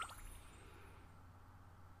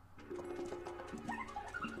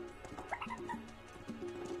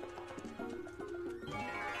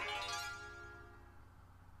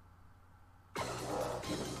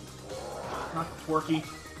 Not twerky.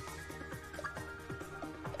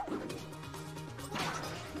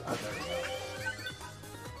 Oh, there we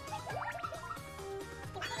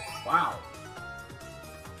go. Wow.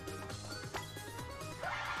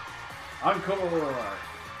 Encore.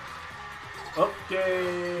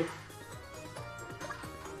 Okay.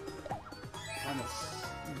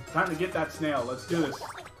 Time to get that snail. Let's do this.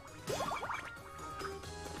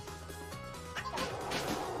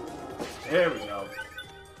 There we go.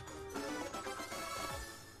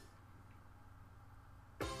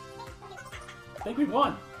 I think we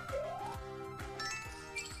won.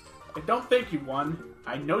 I don't think you won.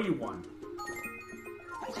 I know you won.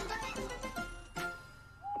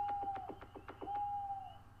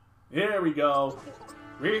 There we go.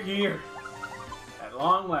 We're here. At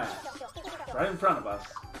long last. Right in front of us.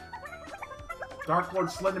 Dark Lord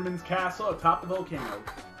Slenderman's castle atop the volcano.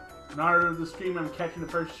 In honor of the stream, I'm catching the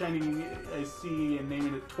first shiny I see and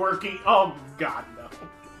naming it Twerky. Oh, God, no.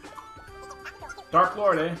 Dark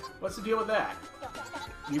Lord, eh? What's the deal with that?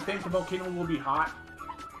 Do you think the volcano will be hot?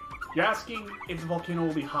 You're asking if the volcano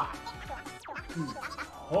will be hot.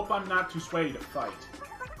 Hope I'm not too sweaty to fight.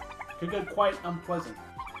 Could get quite unpleasant.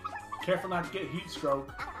 Careful not to get heat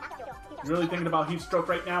stroke. You really thinking about heat stroke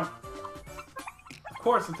right now? Of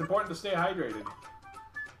course, it's important to stay hydrated.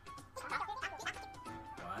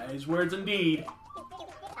 Wise words indeed.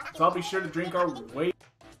 So I'll be sure to drink our weight.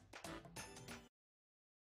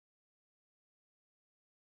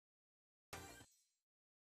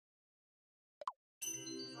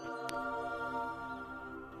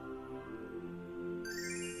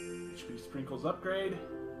 HP Sprinkles upgrade.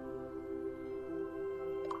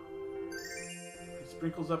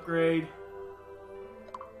 Sprinkles upgrade.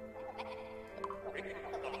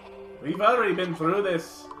 We've already been through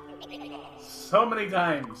this so many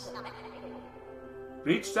times.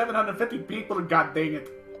 Reach 750 people, god dang it.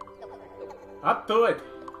 Up to it.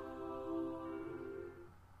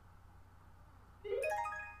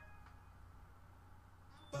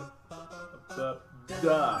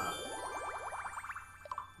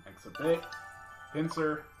 Exhibit.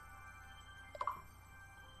 Pincer.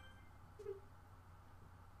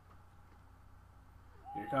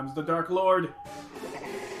 Here comes the Dark Lord.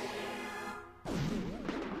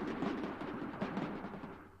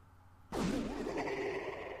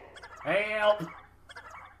 Help!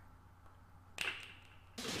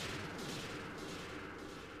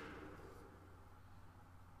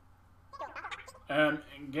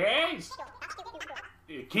 Guys?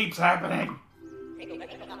 It keeps happening.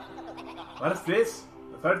 What is this?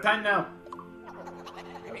 The third time now.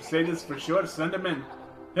 I will say this for sure, Slenderman.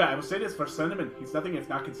 Yeah, I will say this for Slenderman. He's nothing if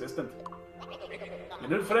not consistent. Your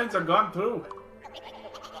new friends are gone too.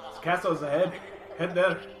 His castle is ahead. Head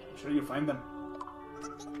there. I'm sure you'll find them.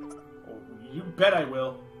 Oh, you bet I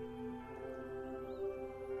will.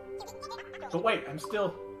 But wait, I'm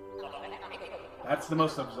still... That's the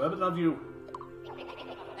most observant of you.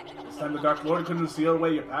 This time the Dark Lord couldn't seal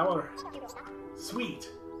away your power. Sweet.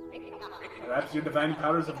 Perhaps your divine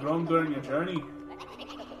powers have grown during your journey.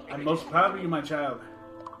 I'm most proud of you, my child.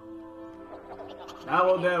 Now,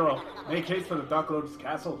 Odero, make haste for the Dark Lord's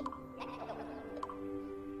castle.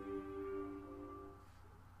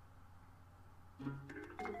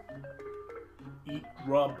 Eat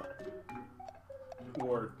rub.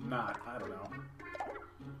 Or not, I don't know.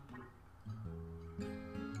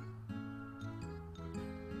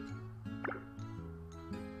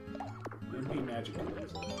 MP magic.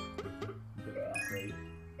 Great.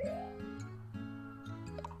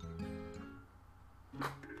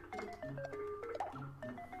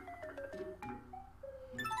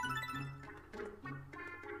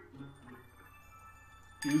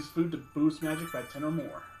 Use food to boost magic by 10 or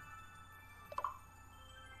more.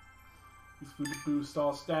 Use food to boost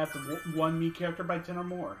all stats of one Mii character by 10 or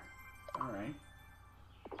more. Alright.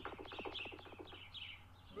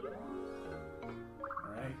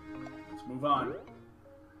 Alright. Let's move on.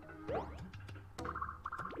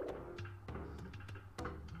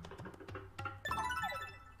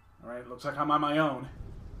 Alright, looks like I'm on my own.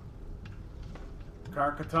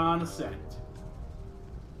 Karkatan Ascent.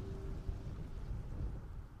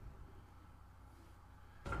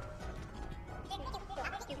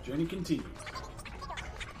 Journey continues.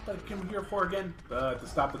 What I came here for again? To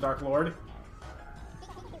stop the Dark Lord.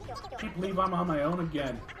 Can't believe I'm on my own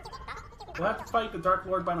again. Will I have to fight the Dark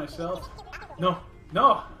Lord by myself? No,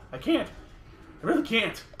 no, I can't. I really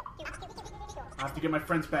can't. I have to get my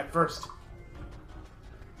friends back first.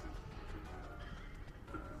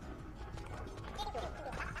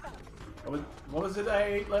 What was it I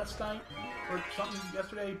ate last night? Or something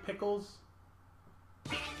yesterday? Pickles?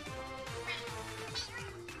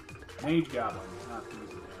 Mage Goblin. Not these.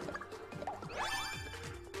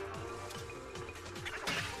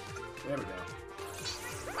 There we go.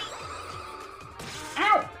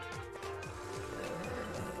 Ow!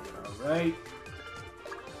 Alright.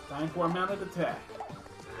 Time for a mounted attack.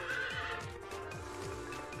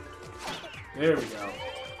 There we go.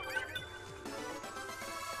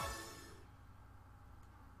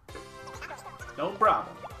 No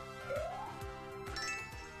problem.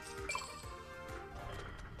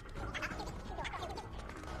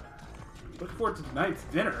 Looking forward to tonight's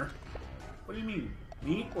dinner. What do you mean?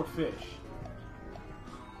 Meat or fish?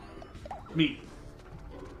 Meat.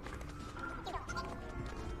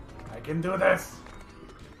 I can do this.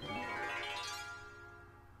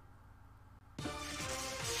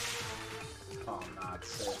 Oh, not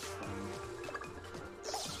this thing.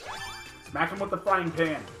 Smack him with the frying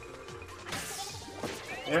pan.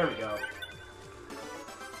 There we go.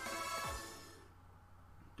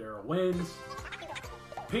 Daryl wins.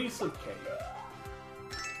 Piece of cake.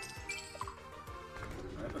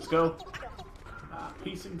 Alright, let's go.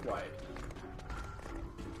 Peace and quiet.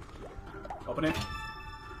 Open it.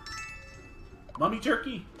 Mummy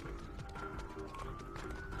jerky.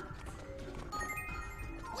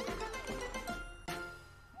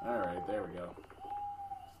 Alright, there we go.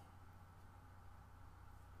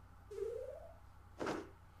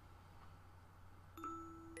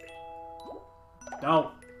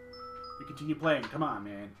 No. We continue playing. Come on,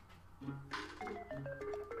 man.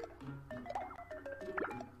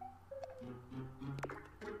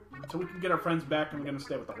 So we can get our friends back, and we're going to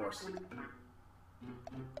stay with the horse.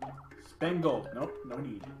 Spend gold. Nope, no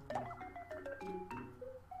need.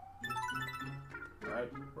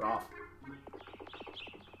 Alright, we're off.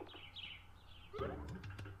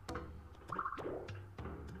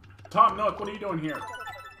 Tom Nook, what are you doing here?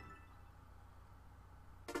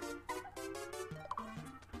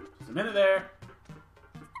 Just a minute there.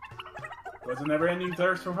 It was a never-ending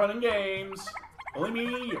thirst for fun and games. Only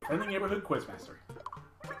me, your friendly neighborhood quizmaster.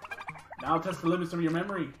 Now test the limits of your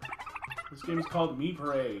memory. This game is called Me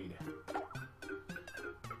Parade.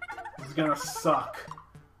 This is gonna suck.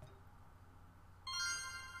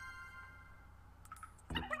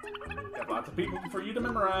 Got lots of people for you to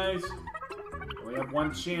memorize. Only have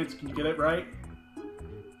one chance. Can you get it right?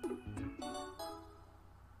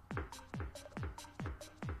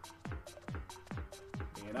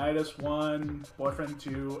 Leonidas 1, Boyfriend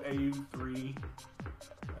 2, AU 3,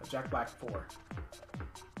 Jack Black 4.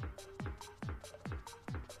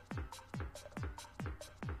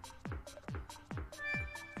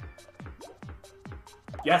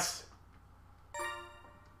 Yes!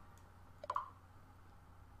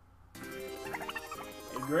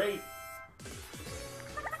 Great!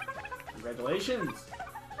 Congratulations!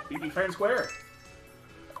 Beat me fair and square.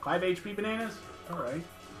 5 HP bananas? Alright.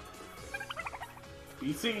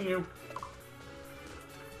 Be seeing you.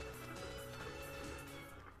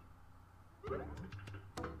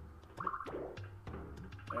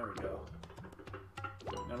 There we go.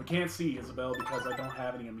 Now we can't see Isabel because I don't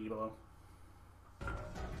have any amiibo.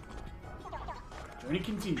 Journey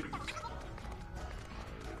continues.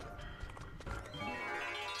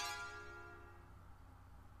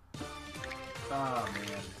 Oh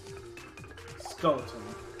man. Skeleton.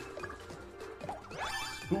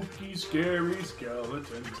 Spooky, scary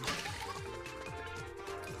skeleton.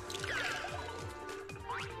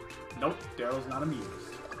 Nope, Daryl's not amused.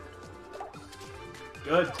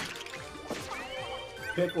 Good.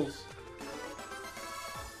 Pickles.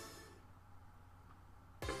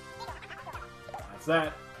 That's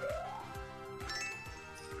that.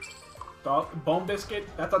 Dog bone biscuit?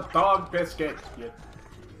 That's a dog biscuit. Yeah.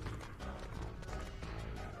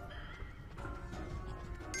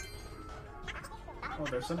 Oh,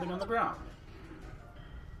 there's something on the ground.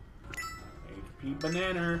 HP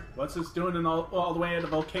banana. What's this doing in all the way at the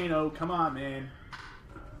volcano? Come on, man.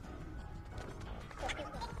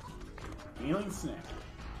 Healing snack.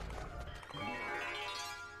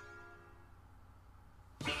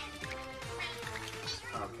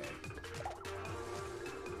 Okay.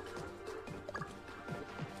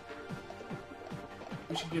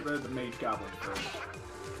 We should get rid of the mage goblin first.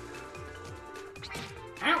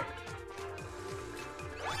 Ow!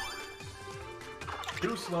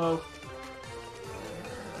 Too slow.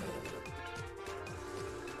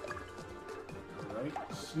 Alright.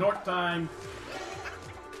 Snort time.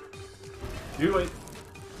 Do it.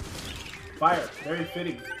 Fire. Very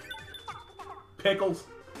fitting. Pickles.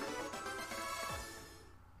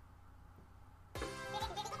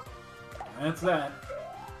 That's that.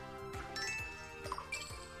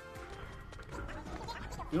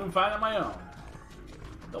 Doing fine on my own.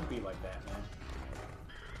 Don't be like that, man.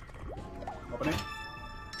 Open it.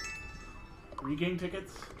 Regain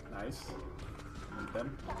tickets. Nice. Need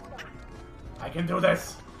them. I can do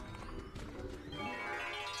this!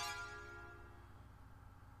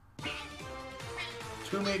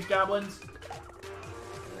 2 mage goblins.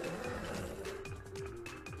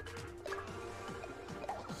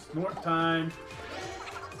 Snort time.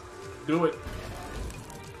 Do it.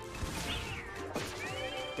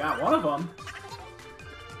 Got one of them.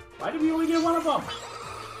 Why did we only get one of them?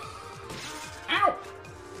 Ow!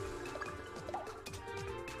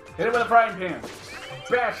 Hit it with a frying pan.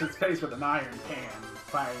 Bash his face with an iron pan.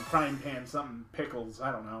 Frying pan, something, pickles,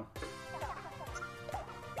 I don't know.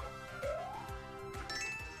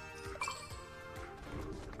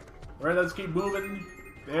 Alright, let's keep moving.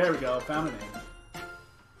 There we go, found an end.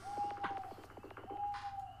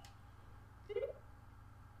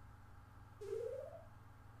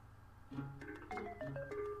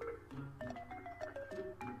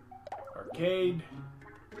 arcade.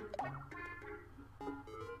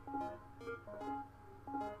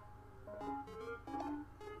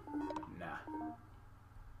 Nah.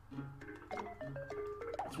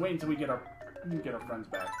 Let's wait until we get our friends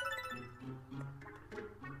back.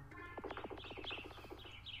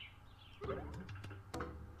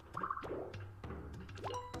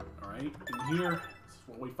 Alright, in here, this is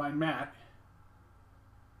where we find Matt.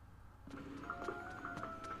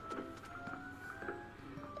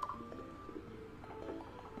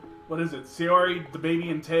 What is it? Sayori, the baby,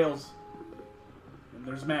 and Tails. And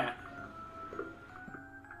there's Matt.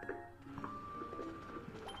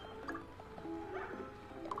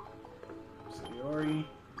 Sayori,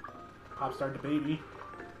 Popstar, the baby,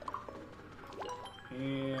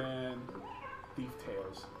 and Thief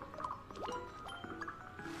Tails.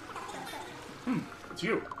 It's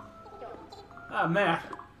you. Ah, Matt.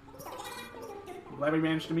 I'm glad we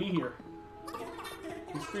managed to meet here.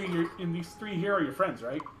 These three here are your friends,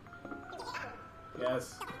 right?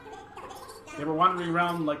 Yes. They were wandering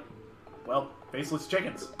around like, well, faceless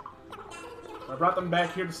chickens. So I brought them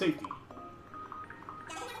back here to safety.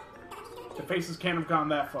 The faces can't have gone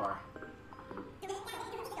that far.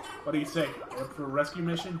 What do you say? Up for a rescue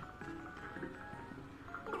mission?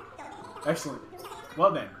 Excellent.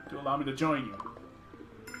 Well then, do allow me to join you.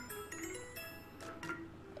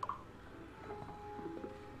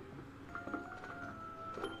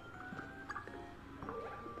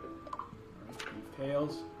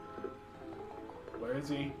 Tails. Where is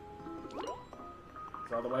he?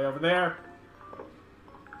 He's all the way over there.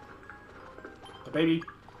 The baby.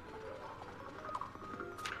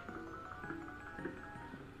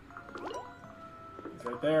 He's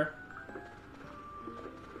right there.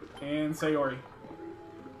 And Sayori.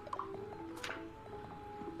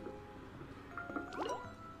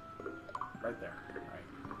 Right there. Alright.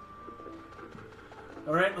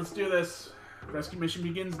 Alright, let's do this. Rescue mission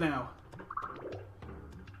begins now.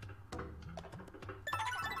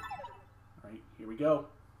 Here we go.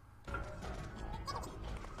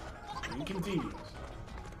 And continues.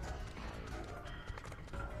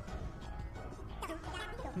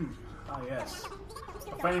 Ah, yes.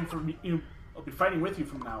 I'll be fighting with you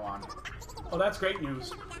from now on. Oh, that's great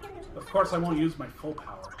news. Of course, I won't use my full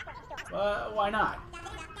power. Why not?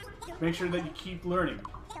 Make sure that you keep learning.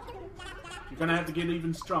 You're gonna have to get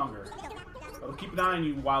even stronger. I'll keep an eye on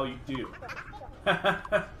you while you do.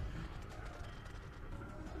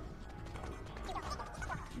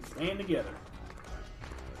 Stand together.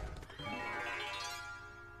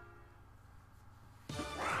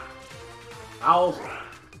 Owls,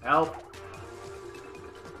 help.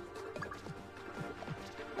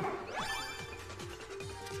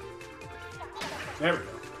 There we go.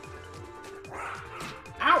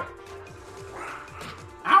 Ow!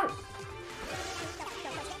 Ow!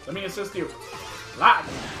 Let me assist you. Light.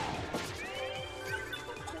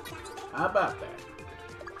 How about that?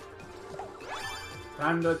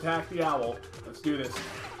 Time to attack the owl. Let's do this.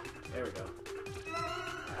 There we go.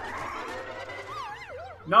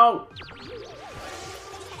 No!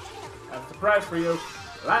 I have a surprise for you.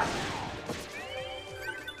 Light.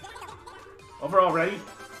 Overall, ready?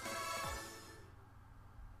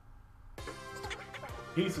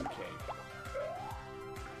 Piece of cake.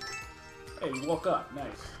 Hey, you woke up.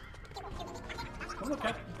 Nice. I wonder what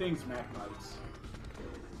kind of things Mac likes.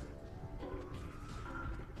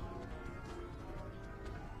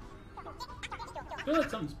 I feel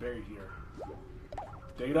like something's buried here.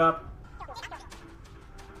 Dig it up.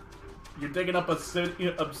 You're digging up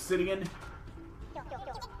obsidian?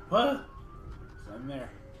 What? It's in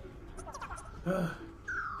there.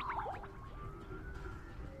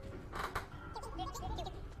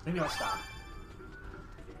 Maybe I'll stop.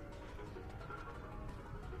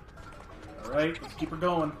 Alright, let's keep her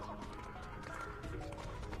going.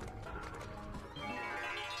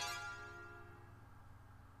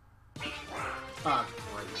 Ah,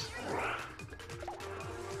 great.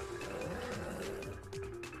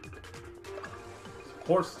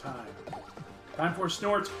 Horse time. Time for a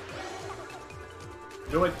snort.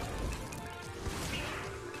 Do it.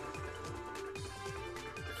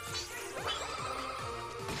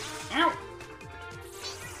 Ow!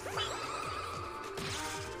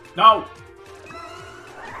 No!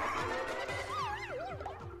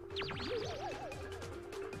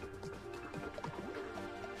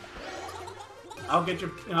 I'll get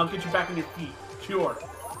you back on your feet. Sure.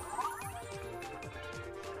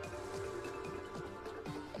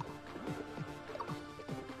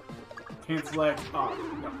 Can't select. Oh,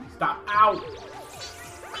 no. Stop. Ow!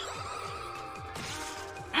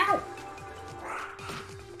 Ow!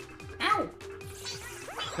 Ow!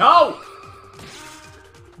 No!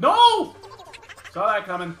 No! Saw that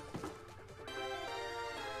coming.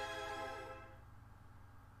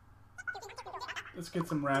 Let's get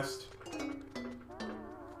some rest.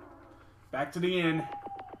 Back to the inn.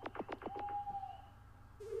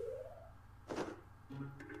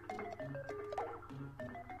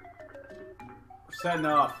 We're setting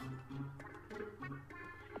off.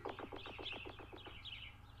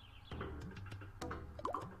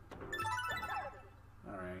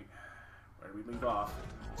 Alright. Where do we leave off?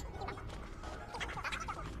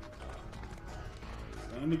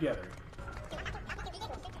 Staying together.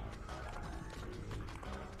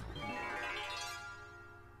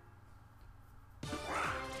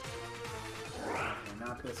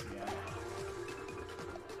 This again.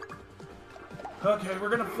 Okay, we're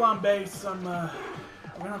gonna flambe some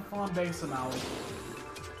owls.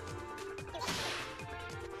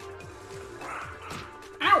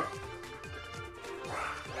 Ow!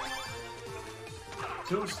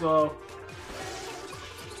 Too slow.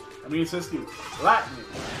 Let me assist you. Flatten it.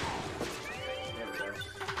 There we go.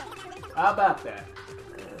 How about that?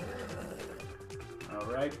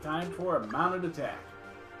 Alright, time for a mounted attack.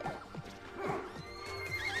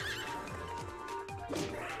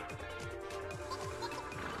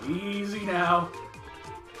 Easy now.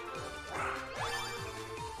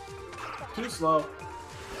 Too slow.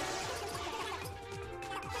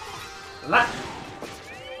 Left.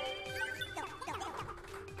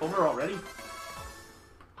 Over already?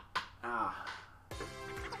 Ah.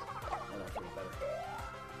 Oh, that feels better.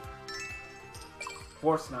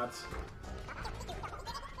 Force nuts.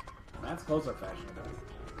 That's clothes are fashionable.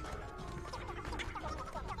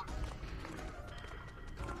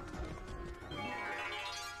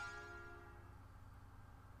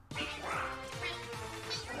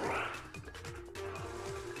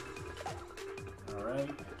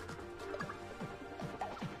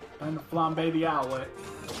 Time to flambe the owlet.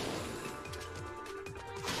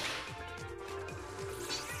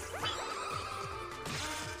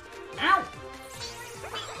 Ow!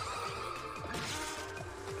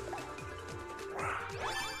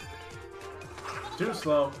 Too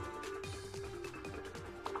slow.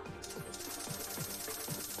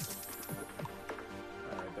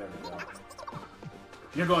 Alright, there we go.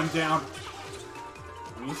 You're going down.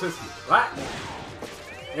 Flat.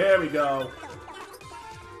 There we go.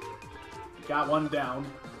 Got one down.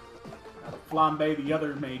 Gotta flambe the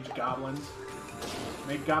other mage goblins.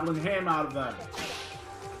 Make goblin ham out of them.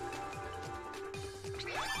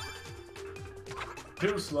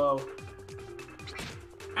 Too slow.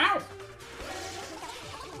 Ow! I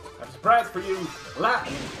have a surprise for you.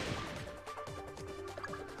 Latin.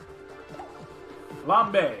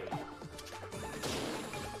 Flambe.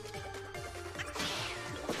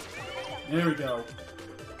 There we go.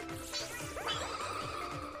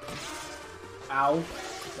 Ow.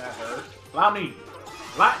 That hurt. Allow me.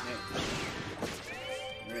 Lightning.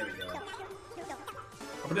 There we go.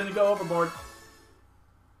 I'm gonna go overboard.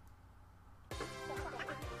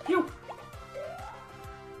 Phew.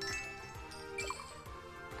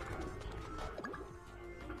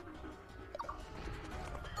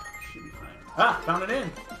 Should be fine. Ah, found an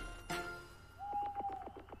inn.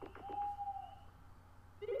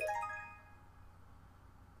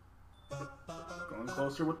 Going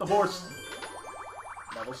closer with the horse.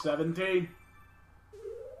 Level 17.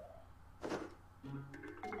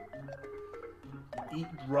 Eat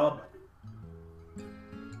grub.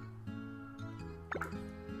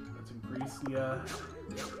 Let's increase the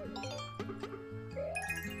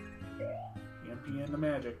EMP and the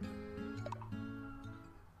magic.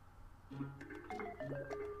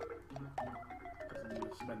 Doesn't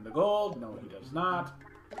need to spend the gold. No, he does not.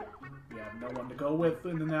 We have no one to go with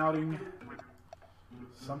in an outing.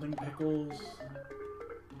 Something pickles.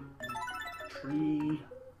 Tree.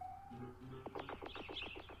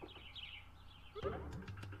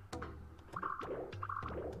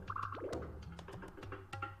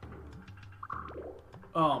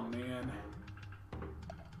 Oh man.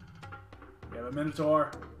 We have a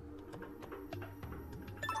Minotaur.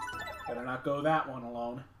 Better not go that one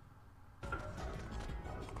alone.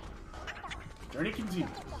 Journey continues.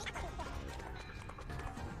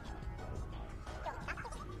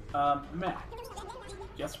 Matt.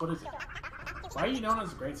 Guess what is it? Why are you known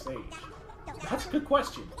as a great sage? That's a good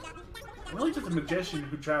question. I'm really just a magician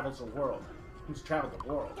who travels the world. Who's traveled the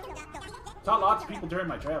world. Taught lots of people during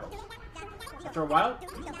my travels. After a while,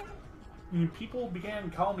 people began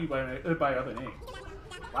calling me by other names.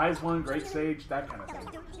 Wise one, great sage, that kind of thing.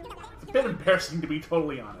 It's a bit embarrassing to be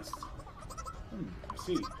totally honest. I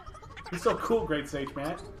see. You're so cool, great sage,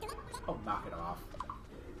 Matt. Oh, knock it off.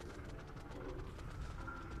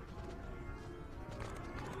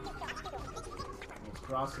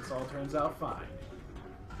 crossed, this all turns out fine.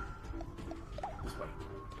 This way.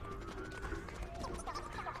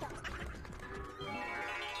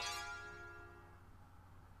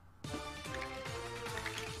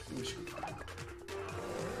 We should be fine.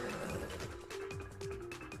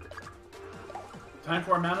 Time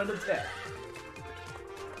for a mounted attack.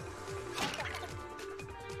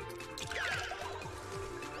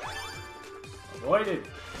 Avoided.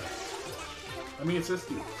 Let me assist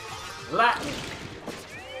you. Latin.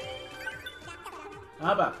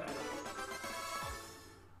 How about that?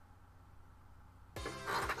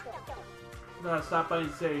 I'm gonna stop by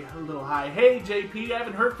and say a little hi. Hey, JP, I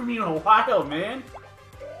haven't heard from you in a while, man.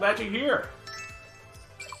 Glad you're here.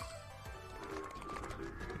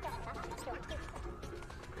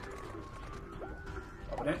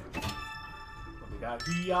 Open it. What we got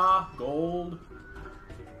here? Gold.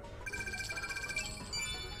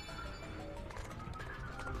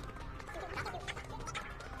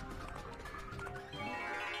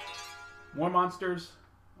 More monsters.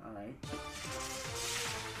 Alright.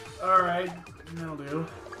 Alright, that'll do.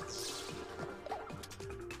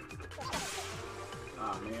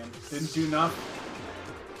 Aw, man. Didn't do enough.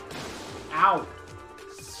 Ow!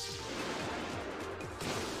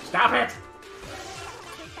 Stop it!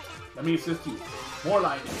 Let me assist you. More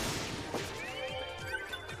lightning.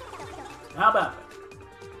 How about that?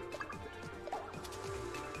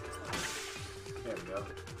 There we go.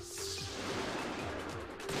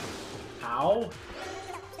 Ow.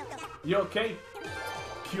 You okay?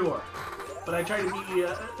 Cure. But I try to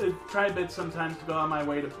be, try a bit sometimes to go on my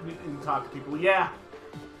way to and talk to people. Yeah.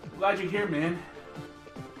 Glad you're here, man.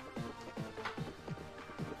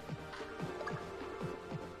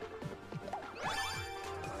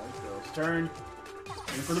 Alright, girl's turn.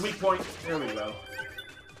 Aim for the weak point. There we go.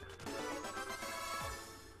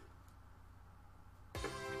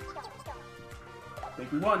 I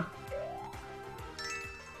think we won.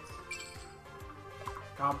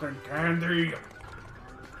 Cotton candy.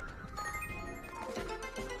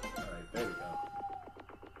 Alright, there we go.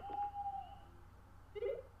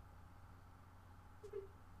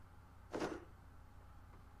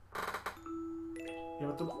 Yeah,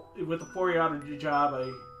 with the 4-year job,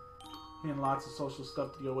 I had lots of social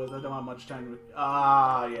stuff to deal with. I don't have much time to...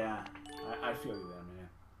 Ah, yeah. I feel you there, man.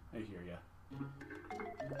 I hear ya.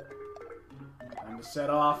 Time to set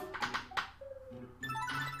off.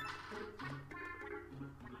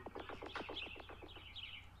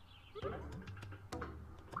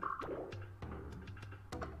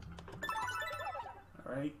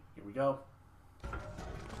 Alright, here we go.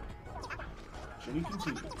 Journey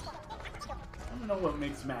continues. I don't know what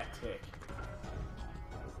makes Matt tick.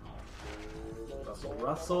 Russell,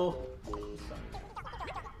 Russell.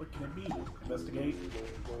 What can it be? Investigate.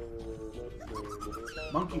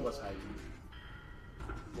 Monkey was hiding.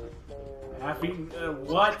 Half-eaten.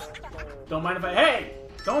 What? Don't mind if I. Hey!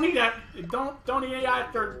 Don't eat that. Don't eat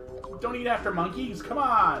after. Don't eat after monkeys. Come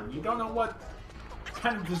on. You don't know what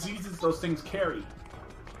kind of diseases those things carry.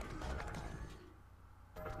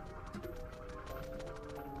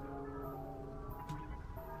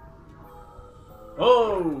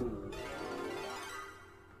 Oh!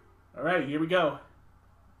 Alright, here we go.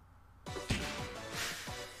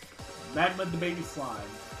 Magma the baby slime.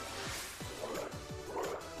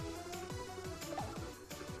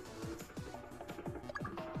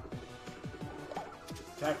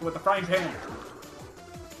 Attack with the frying pan.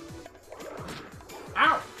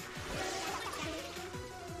 Ow!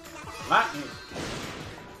 Lightning.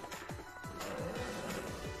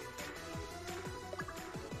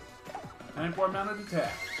 Time for a mounted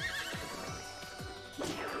attack.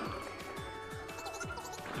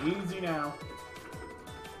 Easy now.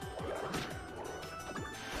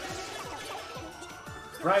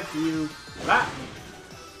 Right to you. Lightning.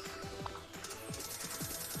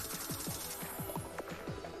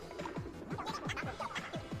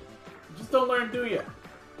 You just don't learn, do you?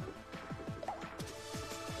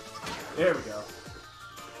 There we go.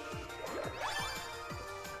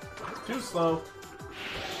 Too slow.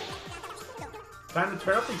 Time to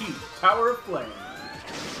turn up the heat. Tower of Flame.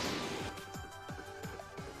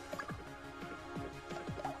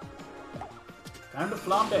 Time to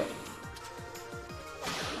flambe.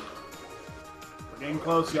 We're getting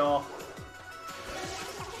close, y'all.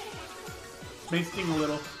 May sting a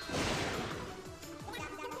little.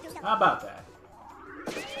 How about that?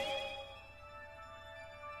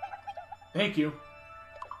 Thank you.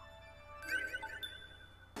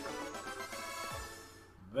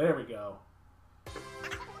 There we go.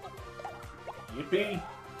 Yippee!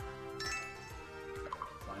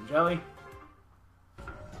 Slime jelly.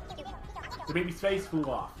 The baby's face flew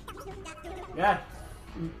off. Yeah,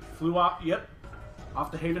 flew off. Yep,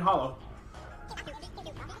 off to Haven Hollow.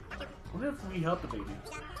 Wonder if we helped the baby.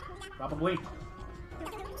 Probably.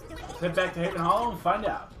 Let's head back to Haven Hollow and find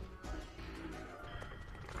out.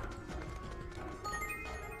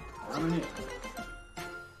 Down in.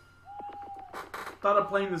 Thought of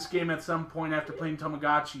playing this game at some point after playing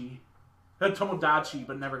Tomodachi,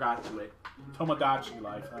 but never got to it. Tomodachi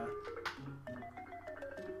Life, huh?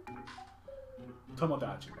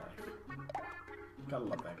 Tomodachi Life. Gotta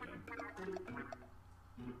love that game.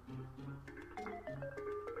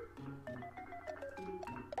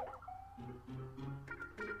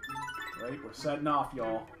 Right, we're setting off,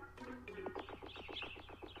 y'all.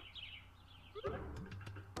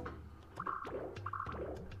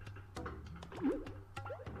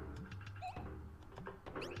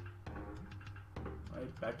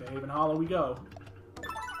 Right, back to Haven Hollow we go.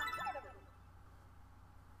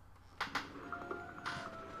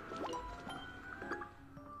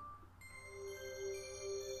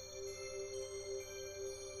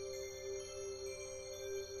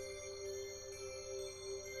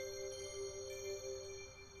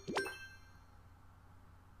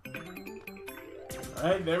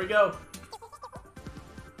 Alright, there we go.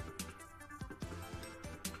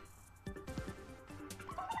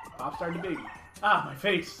 Popstar the baby. Ah, my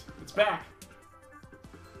face. It's back.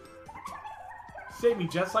 Saved me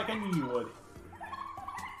just like I knew you would.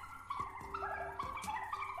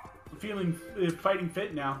 I'm feeling fighting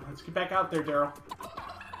fit now. Let's get back out there, Daryl.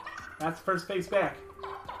 That's the first face back.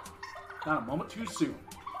 Not a moment too soon.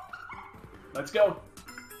 Let's go.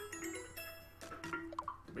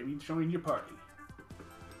 The baby join your party.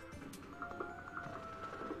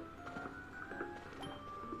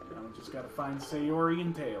 Just gotta find Sayori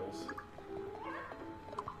and Tails.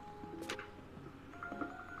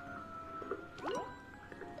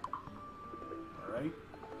 Alright.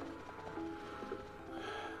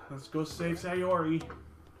 Let's go save Sayori.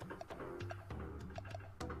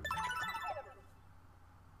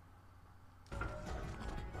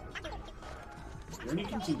 Journey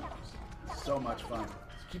continues. So much fun.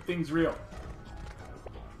 Let's keep things real.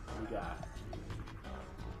 What we got?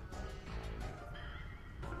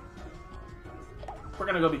 We're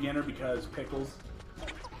gonna go beginner because pickles.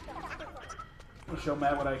 I'll show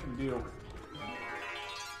Matt what I can do.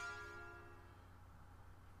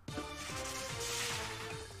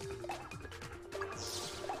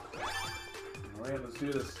 Alright, let's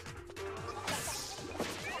do this.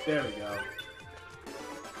 There we go.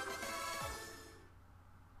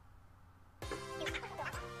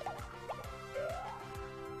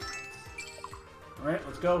 Alright,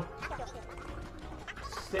 let's go.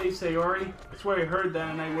 Stay, Sayori. I swear I heard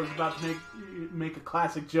that and I was about to make a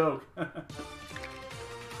classic joke.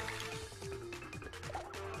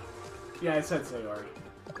 Yeah, I said Sayori.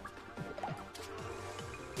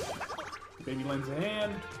 Baby lends a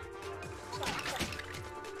hand.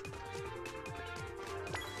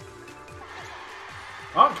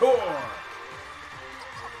 Encore!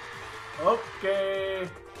 Okay.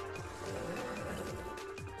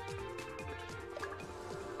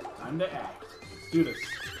 Time to act. Let's do this.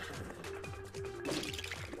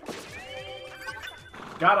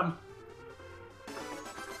 Got him.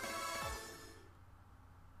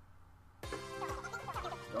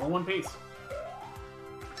 Still in one piece.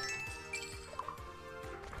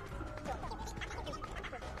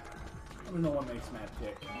 I don't know what makes Matt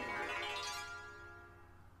tick.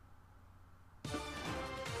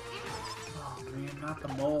 Oh man, not the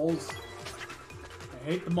moles. I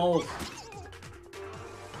hate the moles.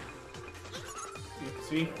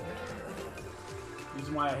 See?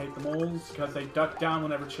 Reason why I hate the moles, because they duck down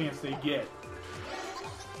whenever chance they get.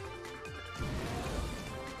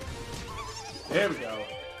 There we go.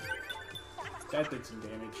 That did some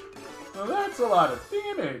damage. Well, that's a lot of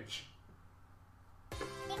damage. A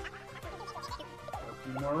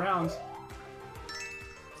few more rounds.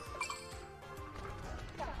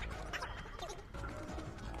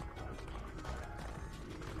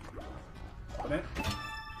 Open it.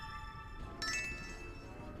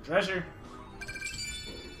 Treasure.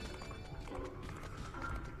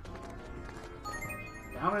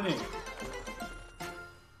 Down and in.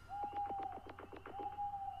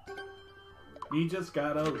 We just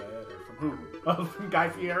got a letter from who? Oh, from Guy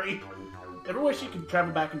Fieri. Ever wish you could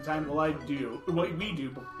travel back in time? Well, I do. What we do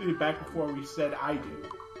back before we said I do.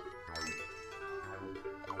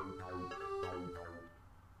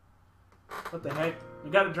 What the heck? We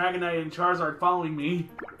got a Dragonite and Charizard following me.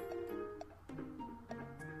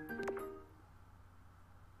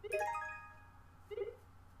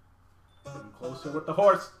 Getting closer with the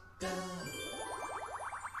horse.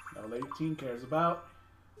 Level 18 cares about.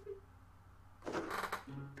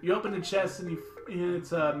 You open the chest and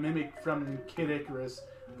it's a mimic from Kid Icarus.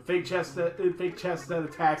 Fake chest that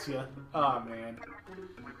attacks you. Oh man.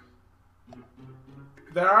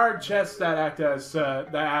 There are chests that act as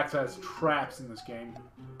traps in this game.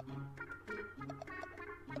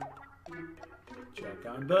 Check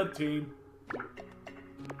on the team.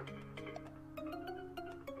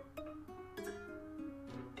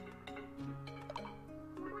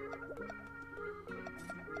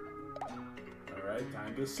 Alright,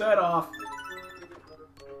 time to set off.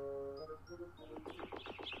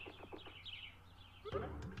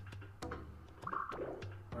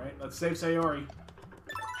 Alright, let's save Sayori.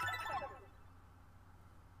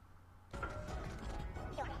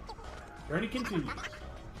 Journey continues.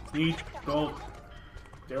 Need gold.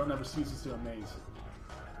 Daryl never ceases to amaze.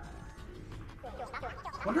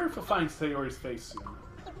 Wonder if he'll find Sayori's face soon.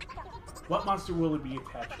 What monster will it be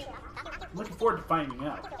attached to? I'm looking forward to finding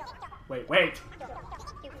out. Wait.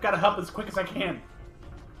 I've gotta help as quick as I can.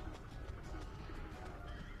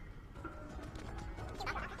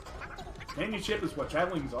 Companionship is what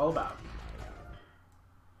traveling is all about.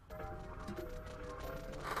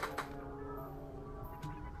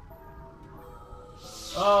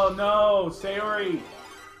 Oh no, Sayori!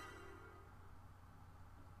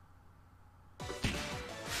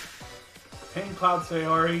 Pain Cloud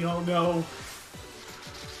Sayori, oh no.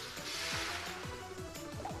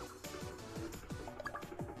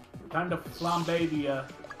 Time to flambe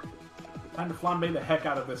the heck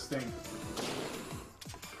out of this thing.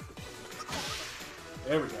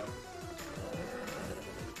 There we go.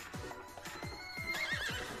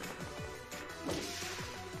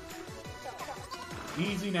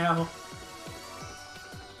 Easy now.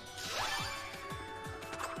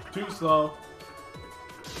 Too slow.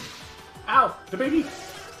 Ow! The baby!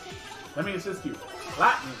 Let me assist you.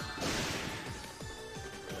 Flatten me.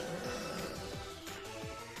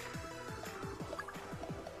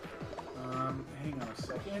 Hang on a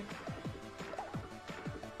second.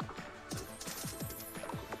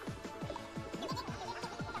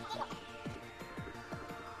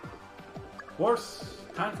 Horse.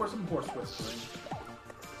 Time for some horse whispering.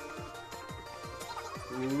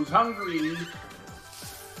 Who's hungry?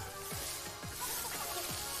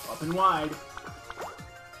 Up and wide.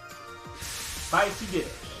 Spicy dish.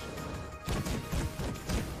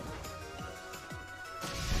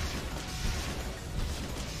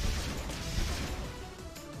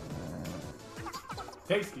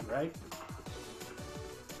 Tasty, right?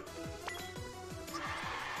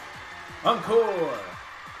 Encore!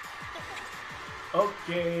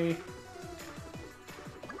 Okay.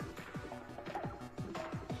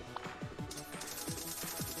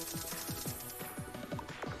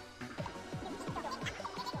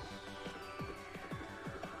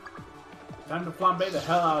 Time to flambe the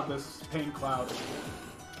hell out of this pain cloud.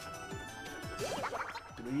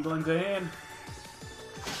 Needle into hand.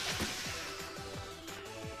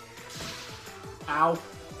 Ow.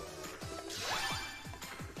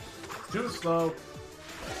 Too slow.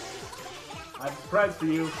 I have a surprise for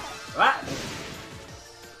you. Ah!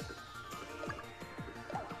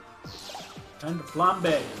 Time to flambe.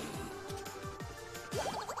 Baby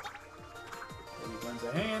lends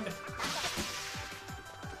a hand.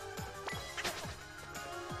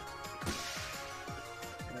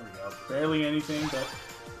 There we go. Barely anything, but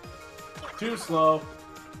too slow.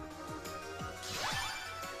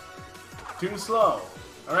 Too slow.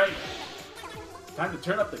 Alright. Time to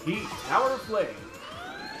turn up the heat. Tower of Flame.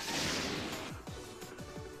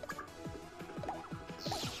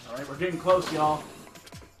 Alright, we're getting close, y'all.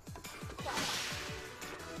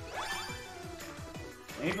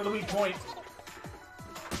 Aim for the weak point.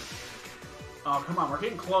 Oh, come on, we're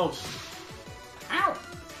getting close. Ow!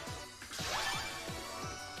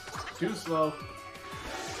 Too slow.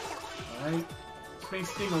 Alright. This may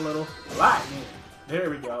sting a little. Lightning. There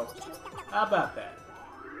we go. How about that?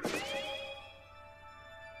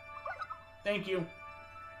 Thank you.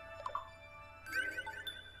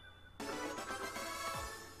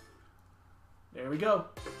 There we go.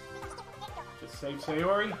 Just save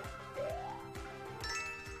Sayori.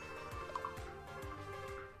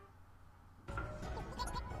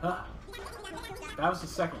 Huh. That was the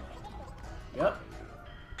second. Yep.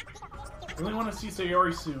 Really want to see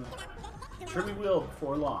Sayori soon. Sure we will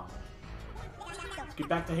before long. Let's get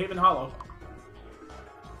back to Haven Hollow.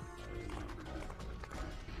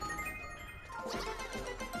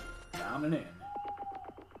 Down and in.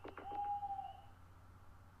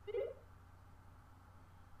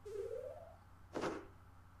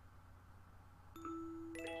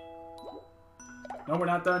 No, we're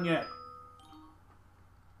not done yet.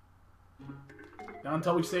 Not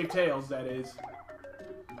until we save Tails, that is.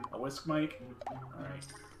 Whisk Mike? Alright.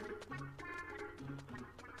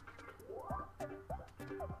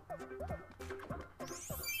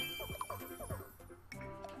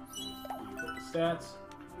 Put the stats.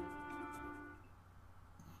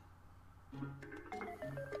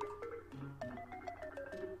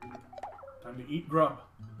 Time to eat grub.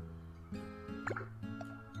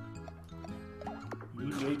 You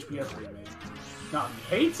need the HP upgrade, man. No,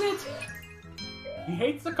 he hates it? He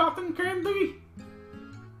hates the cotton candy?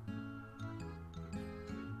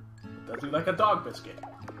 Does he like a dog biscuit?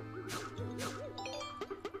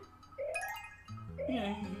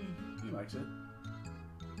 Yeah, he likes it.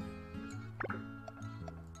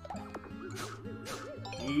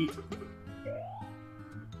 Eat.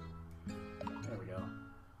 There we go.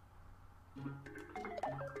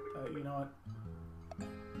 You know what?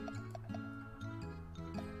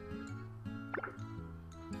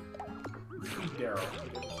 Feed Daryl.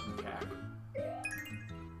 Give him some cack.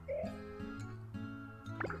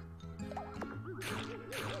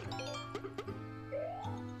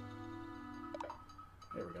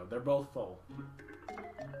 There we go. They're both full.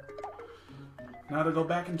 Now to go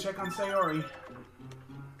back and check on Sayori.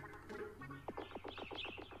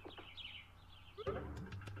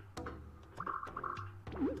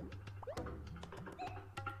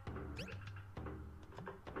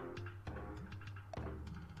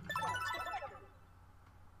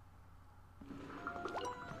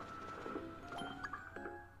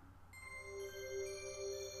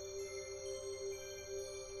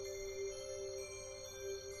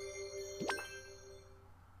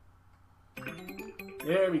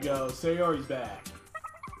 There we go. Sayori's back.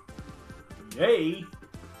 Yay!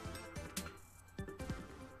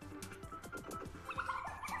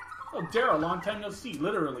 Oh, Daryl, long time no see.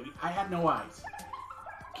 Literally, I had no eyes.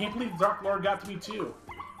 Can't believe Dark Lord got to me too.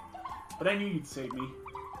 But I knew you'd save me.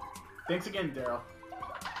 Thanks again, Daryl.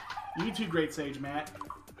 You too, Great Sage Matt.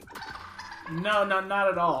 No, not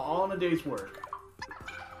at all. All in a day's work.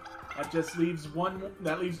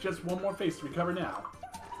 That leaves just one more face to recover now.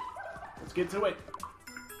 Let's get to it.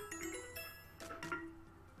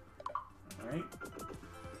 Alright.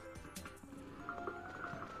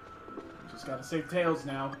 Just gotta save Tails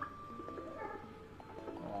now.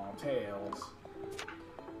 Aw, Tails.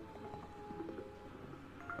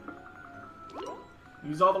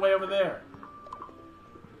 He's all the way over there.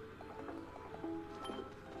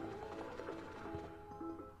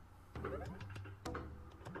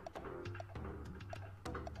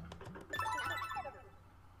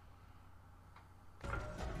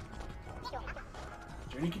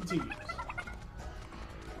 Journey continues.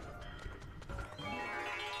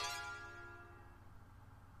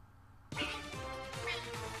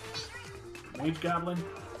 Mage Goblin.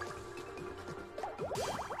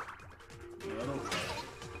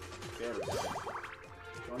 There we go.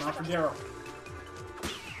 Going off for Daryl.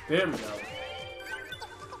 There we go.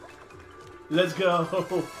 Let's go.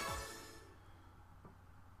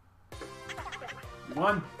 You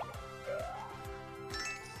won.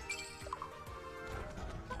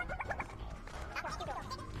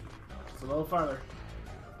 Just a little farther.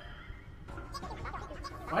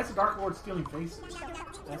 Why is the Dark Lord stealing faces?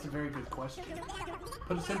 That's a very good question.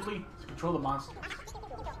 Put it simply, to control the monsters.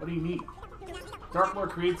 What do you mean? Dark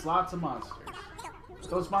Lord creates lots of monsters.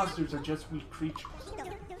 Those monsters are just weak creatures.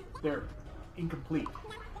 They're incomplete.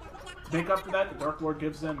 To make up for that, the Dark Lord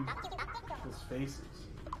gives them those faces.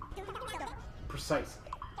 Precisely.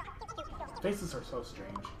 Faces are so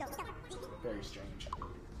strange. Very strange.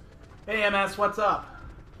 Hey MS, what's up?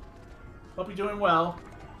 Hope you're doing well.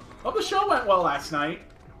 Hope the show went well last night.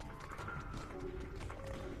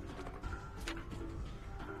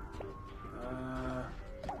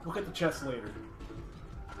 We'll get the chest later.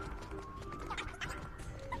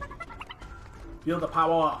 Feel the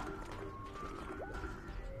power up.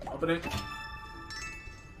 Open it.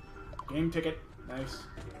 Game ticket. Nice.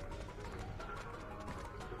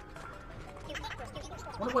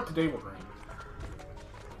 Wonder what today will bring.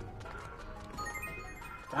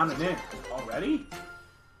 Found an inn. Already?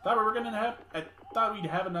 I thought we'd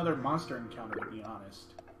have another monster encounter, to be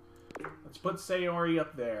honest. Let's put Sayori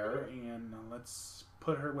up there, and let's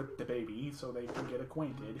put her with the baby so they can get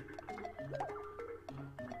acquainted.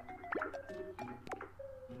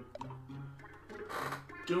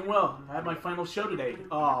 Doing well. I had my final show today.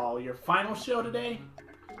 Oh, your final show today?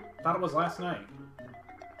 Thought it was last night.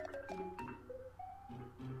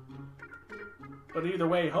 But either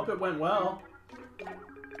way, hope it went well.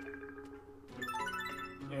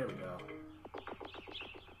 There we go.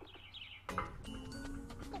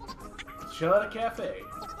 Let's chill at a cafe.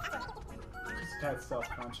 Just a tad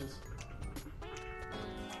self-conscious.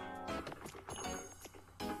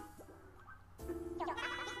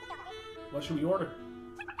 What should we order?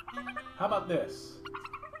 How about this?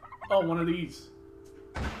 Oh, one of these.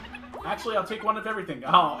 Actually, I'll take one of everything.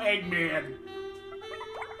 Oh, Eggman!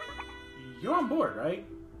 You're on board, right?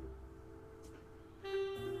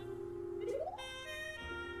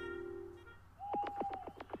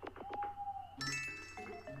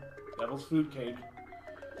 Devil's food cake.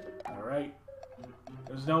 Alright.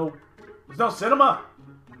 There's no cinema!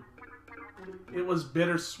 It was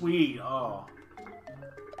bittersweet. Oh.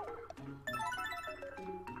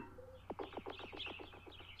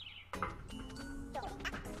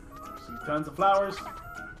 See tons of flowers.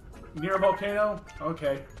 Near a volcano?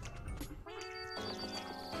 Okay.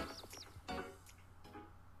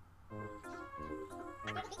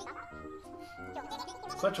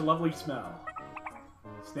 Such a lovely smell.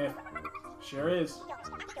 Sniff. Sure is.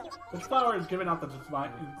 Which flower is giving out the I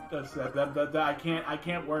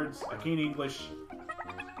can't words. I can't English.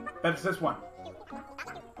 That's this one.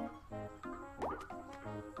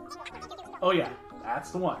 Oh yeah,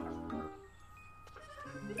 that's the one.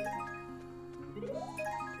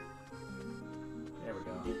 There we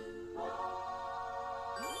go.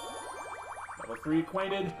 Level 3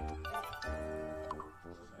 acquainted.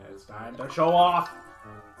 It's time to show off.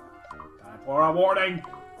 Time for a warning.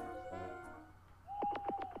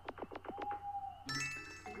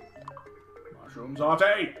 Mushroom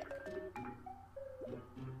saute.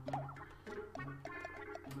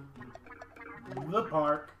 The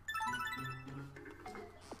park.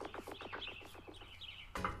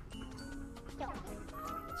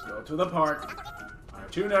 Let's go to the park. I'm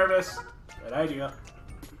too nervous. Good idea.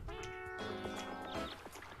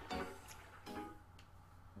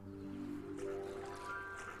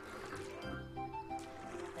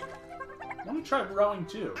 I want to try rowing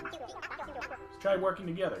too. Let's try working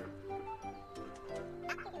together.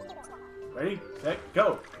 Ready, set,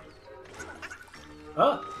 go.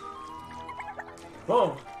 Huh?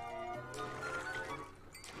 Whoa.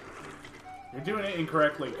 You're doing it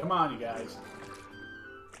incorrectly. Come on, you guys.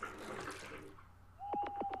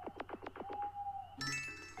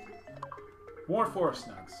 More forest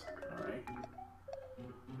nuts. Alright.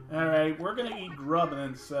 Alright, we're gonna eat grub and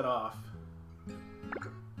then set off.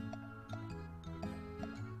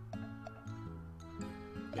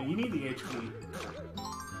 Yeah, you need the HP.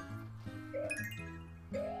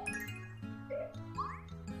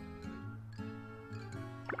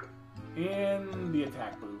 And the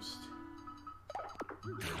attack boost.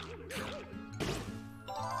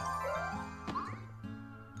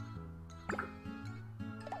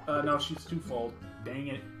 No, she's twofold. Dang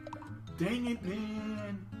it. Dang it,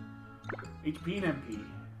 man! HP and MP.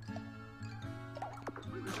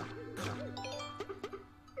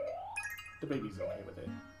 The baby's okay with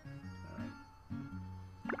it. Alright.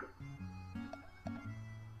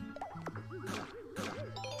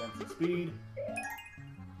 Defense and speed.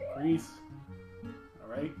 Increase.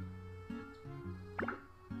 Alright.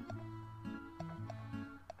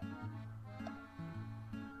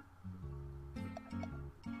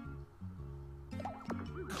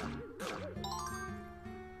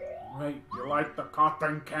 Right, you like the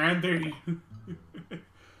cotton candy?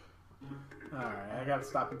 Alright, I gotta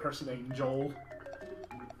stop impersonating Joel.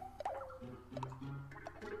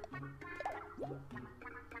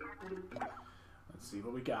 Let's see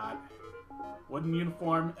what we got. Wooden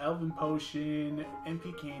uniform, elven potion,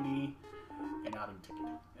 MP candy, and outing ticket.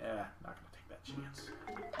 Yeah, not gonna take that chance.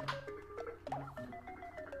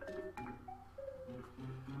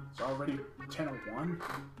 It's already 10:01.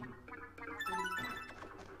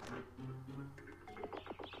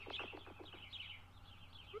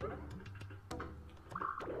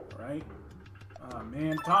 Alright. Oh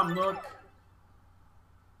man, Tom Nook.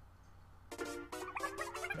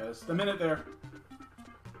 Just a minute there.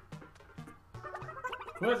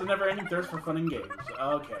 Who has a never-ending thirst for fun and games?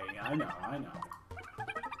 Okay, I know.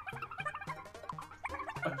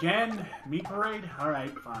 Again? Meat Parade?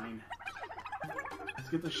 Alright, fine. Let's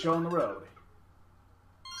get the show on the road.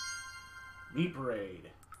 Meat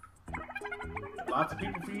Parade. Lots of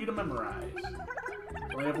people for you to memorize. You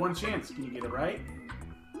only have one chance. Can you get it right?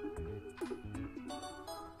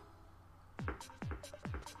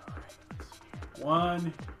 Alright,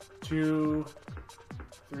 1, 2,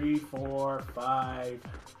 3, 4, 5,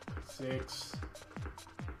 6.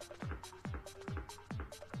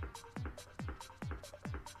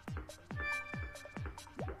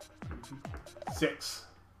 Six.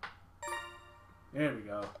 There we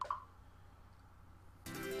go.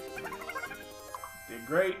 Did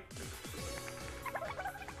great.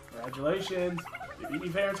 Congratulations. You beat me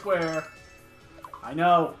fair and square. I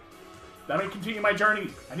know. Let me continue my journey.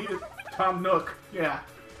 I need a Tom Nook. Yeah.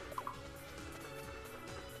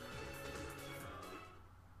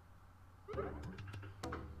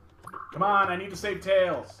 Come on, I need to save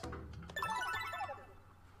Tails.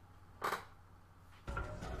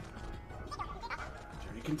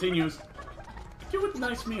 Journey continues. Do with a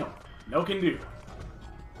nice meal. No can do.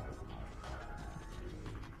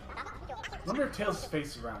 Wonder if Tails'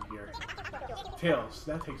 face is around here. Tails,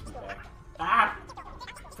 that takes me back. Ah!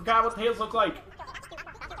 Forgot what Tails look like.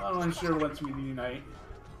 I'm not sure what's we reunite.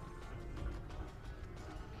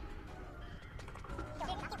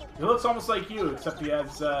 He looks almost like you, except he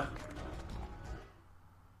has,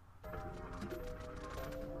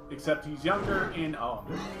 except he's younger and, oh.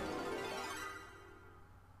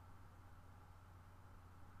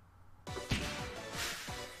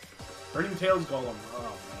 Burning Tails Golem.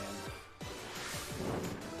 Oh,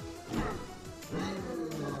 man.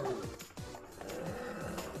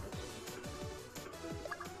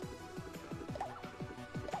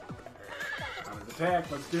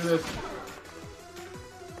 Attack, let's do this.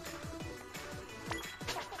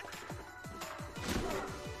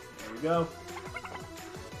 There we go.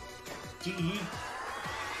 Gee.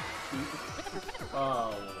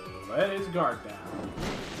 Oh, let his guard down.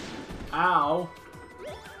 Ow.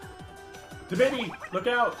 The baby, look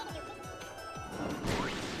out.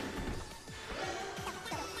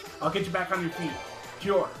 I'll get you back on your feet.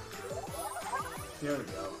 Cure. There we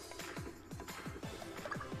go.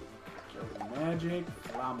 Magic,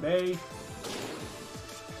 Flambe.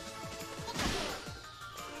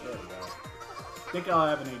 There we go. I think I'll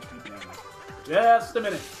have an HP damage. Just a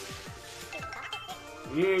minute.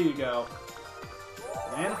 Here you go.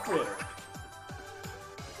 And a fritter.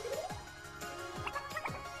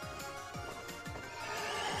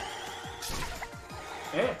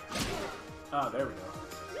 Hey. Oh, there we go.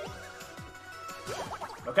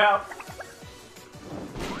 Look out.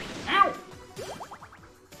 Ow!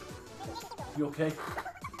 You okay?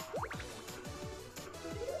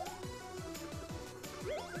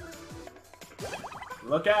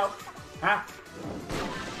 Look out! Ha!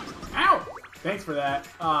 Ow! Thanks for that.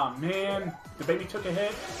 Aw, oh, man. The baby took a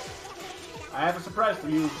hit. I have a surprise for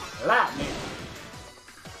you. Lightning!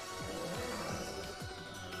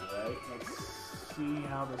 Alright, let's see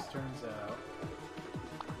how this turns out.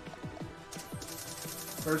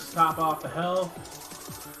 First, top off the health.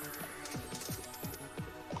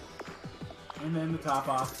 And then the top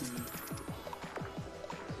off the...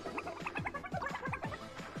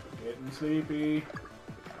 Getting sleepy.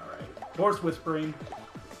 Alright. Horse whispering.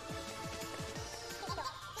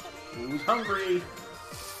 Who's hungry?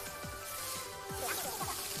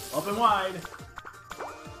 Open wide.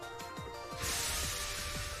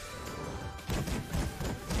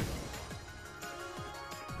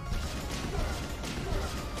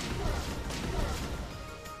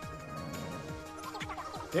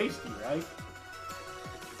 Tasty, right?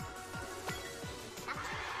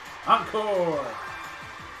 Encore!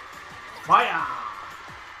 Fire!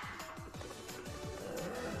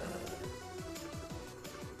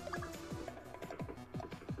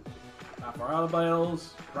 Not for all the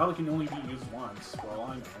battles. Probably can only be used once, for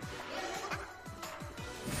all I know.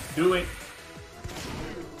 Do it!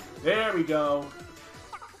 There we go.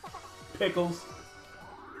 Pickles.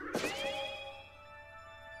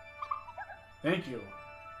 Thank you.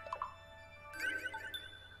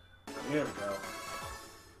 There we go.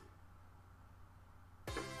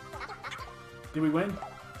 Did we win?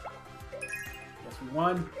 Yes, we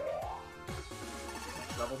won.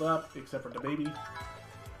 Leveled up, except for the baby.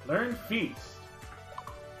 Learn Feast.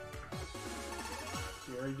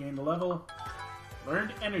 She already gained a level.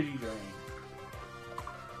 Learned Energy Drain.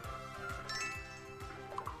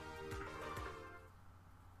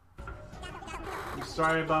 I'm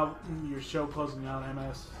sorry about your show closing out,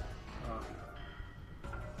 MS.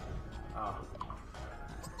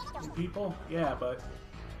 People? Yeah, but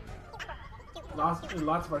lots of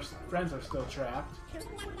our friends are still trapped.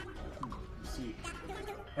 Let's see.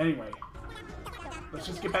 Anyway, let's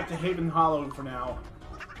just get back to Haven Hollow for now.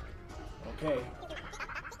 Okay.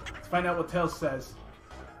 Let's find out what Tails says.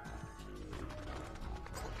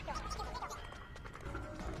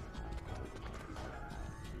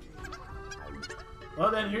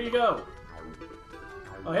 Well then, here you go.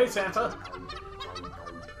 Oh, hey Santa.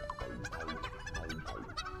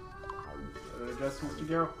 Address Mr.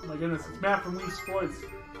 Darrow. Oh my goodness, it's Matt from Wii Sports.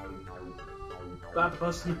 About to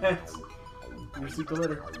bust some heads. You received the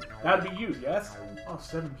letter. That'd be you, yes? Oh,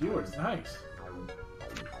 7 viewers, nice.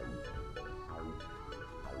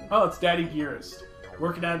 Oh, it's Daddy Gearist.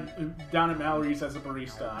 Working down at Mallory's as a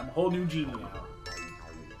barista. I'm a whole new genie now.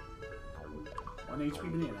 1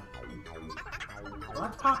 HP banana. I'll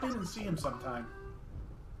have to pop in and see him sometime.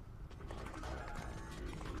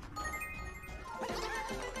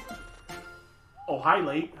 Oh, hi,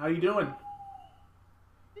 Late. How you doing?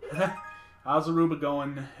 How's Aruba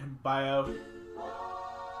going, Bio?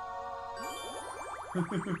 There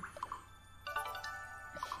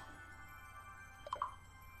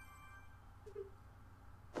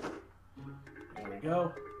we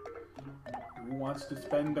go. Who wants to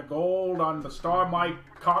spend the gold on the Starmite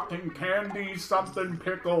cotton candy something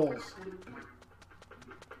pickles?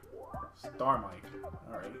 Starmite.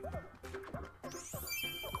 Alright.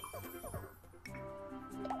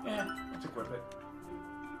 Yeah, let's equip it.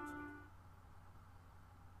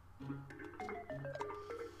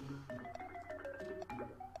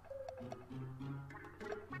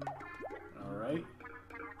 Alright.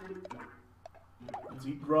 Let's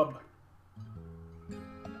eat grub.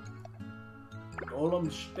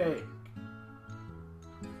 Golem steak.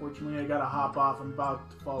 Fortunately, I gotta hop off. I'm about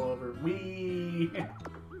to fall over. Whee!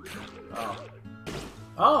 Oh.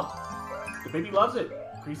 Oh! The baby loves it.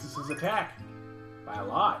 Increases his attack. By a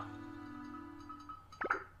lot.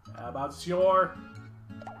 How about Sior?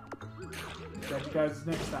 Catch you guys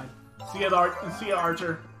next time. See ya,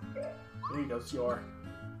 Archer. There you go, Sior.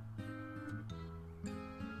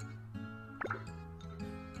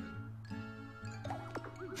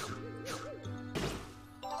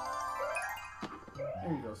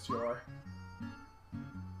 There you go, Sior.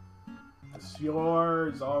 The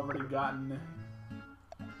Sior has already gotten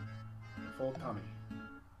a full tummy.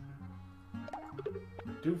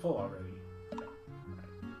 Too full already.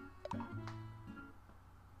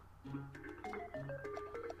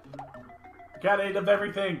 Got 8 of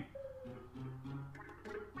everything.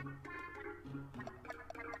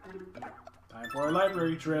 Time for a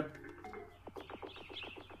library trip.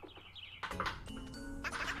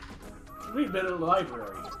 Read a bit of the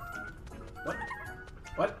library. What?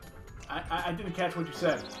 What? I didn't catch what you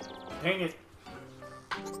said. Dang it.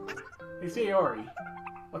 Hey, Sayori.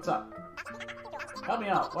 What's up? Help me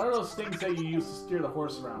out. What are those things that you use to steer the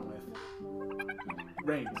horse around with?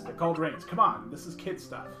 Reins. They're called reins. Come on, this is kid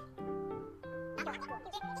stuff.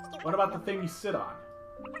 What about the thing you sit on?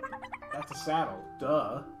 That's a saddle.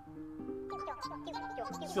 Duh.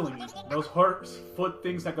 Silly me. Those horse foot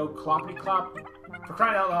things that go cloppity clop. For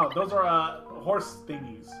crying out loud, those are horse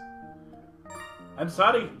thingies. I'm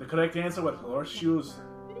sorry. The correct answer was horseshoes.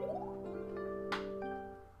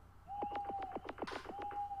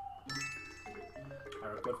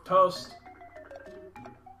 Alright, with toast.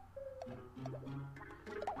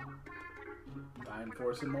 Time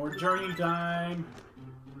for some more journey time.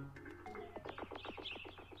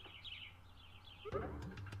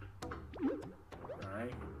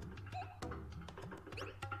 Alright.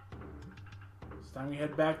 It's time we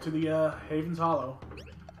head back to the Haven Hollow,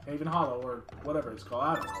 or whatever it's called.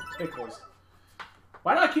 I don't know. Pickles.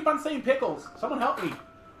 Why do I keep on saying pickles? Someone help me.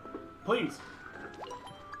 Please.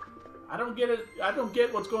 I don't get it. I don't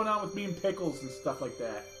get what's going on with me and pickles and stuff like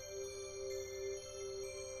that.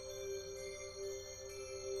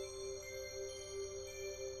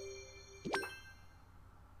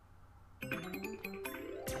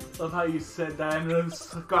 Love how you said that in a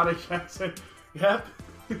Scottish accent. Yep.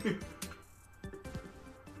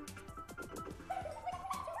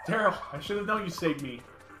 Daryl, I should have known you saved me.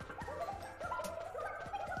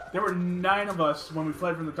 There were 9 of us when we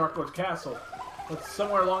fled from the Dark Lord's castle, but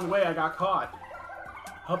somewhere along the way I got caught.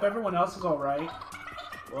 Hope everyone else is alright.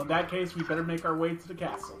 Well, in that case, we better make our way to the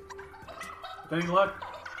castle. With any luck,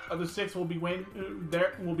 other 6 will be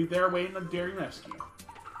there waiting on daring rescue.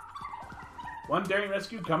 One daring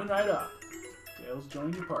rescue coming right up. Tails,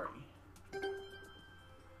 join your party.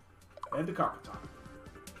 And the Carpeton.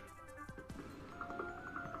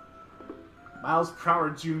 Miles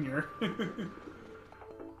Prower Jr.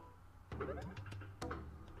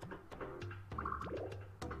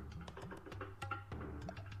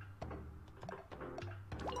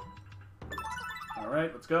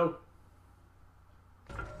 Alright, let's go.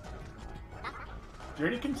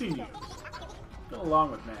 Journey continues. Go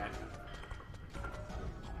along with Matt.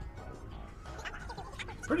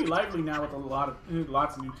 Pretty lively now with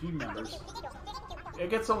lots of new team members. It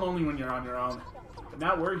gets so lonely when you're on your own. But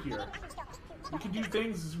now we're here. We can do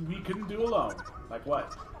things we couldn't do alone. Like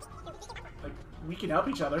what? Like, we can help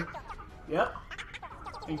each other. Yep.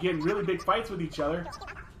 And get in really big fights with each other.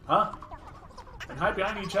 Huh? And hide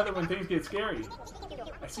behind each other when things get scary.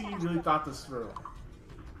 I see you really thought this through.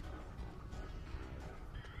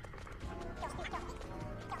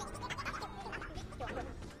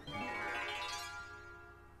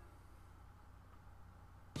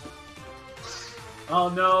 Oh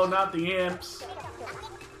no, not the imps.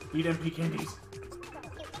 Eat MP candies.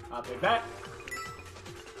 I'll take that.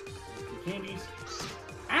 MP candies.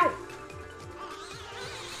 Ow!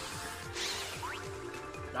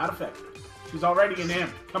 Not effective. She's already an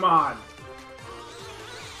imp. Come on.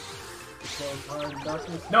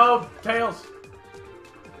 No, Tails.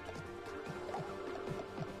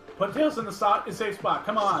 Put Tails in the safe spot.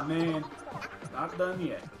 Come on, man. Not done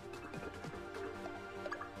yet.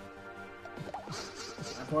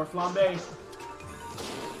 Time for a flambe.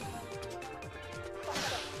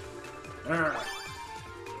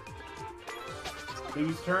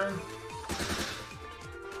 Baby's turn.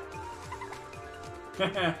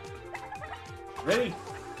 Ready?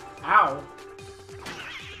 Ow.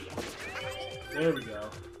 There we go.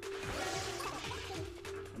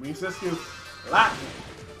 Let me assist you. Lock me.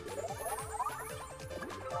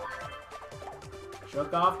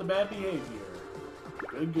 Shut off the bad behavior.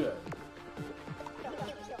 Good, good.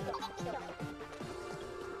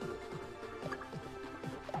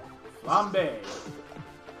 Flambe.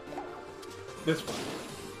 This one.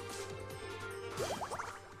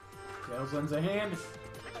 Tails lends a hand.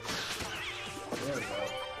 There we go.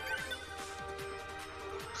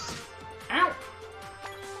 Ow!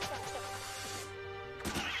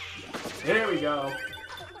 There we go.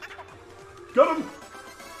 Got him!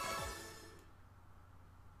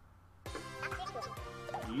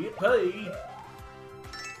 Yippee!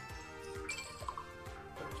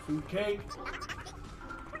 Food cake.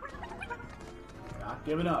 Not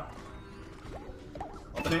giving up.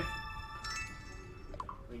 Open it.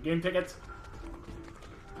 Free game tickets.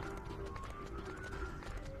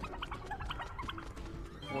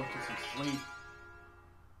 Forward to some sleep.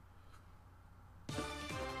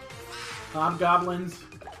 Hobgoblins.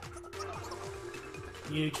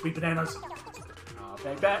 You HP bananas. I'll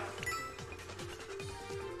take that.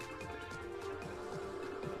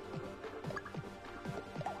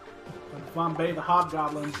 Flambe the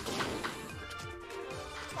hobgoblins.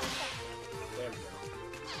 There we go.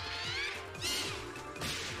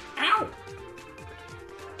 Ow!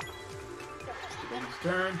 Baby's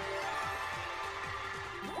turn.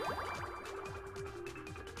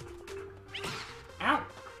 Ow!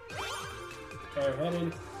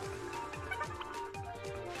 Airheaded.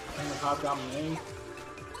 And the hobgoblin A.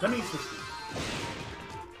 Let me assist you.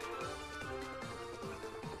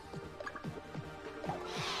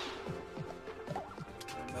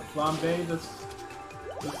 Flambe this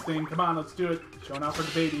thing. Come on, let's do it. Showing off for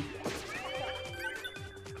the baby.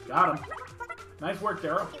 Got him. Nice work,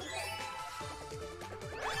 Darrow.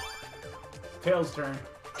 Tails' turn.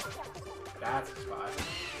 That's the spot.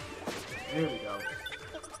 There we go.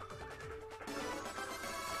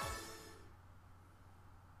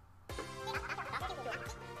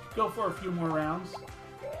 Go for a few more rounds.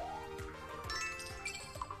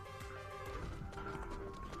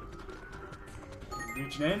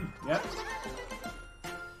 Reaching in. Yep.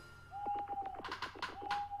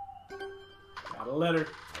 Got a letter.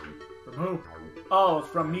 From who? Oh, it's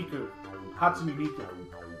from Miku. Hatsune Miku.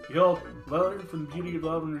 Behold, letter from the beauty of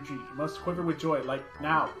love and retreat. You must quiver with joy, like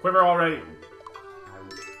now. Quiver already.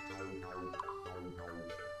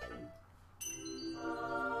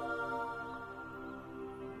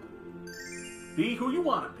 Be who you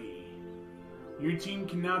want to be. Your team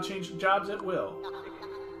can now change jobs at will.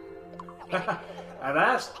 At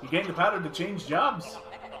last, you gained the power to change jobs.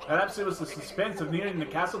 Perhaps it was the suspense of nearing the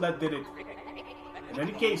castle that did it. In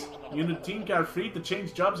any case, you and the team are free to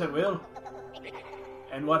change jobs at will.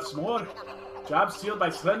 And what's more, jobs sealed by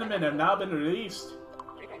Slenderman have now been released.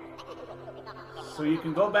 So you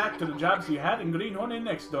can go back to the jobs you had in Green Hornet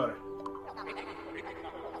next door.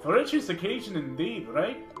 For richest occasion indeed,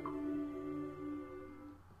 right?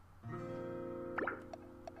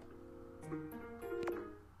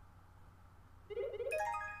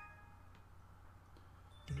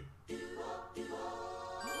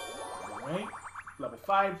 Alright, level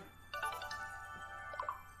 5.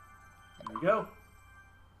 There we go.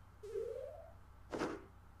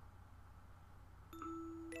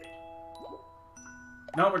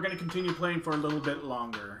 No, we're going to continue playing for a little bit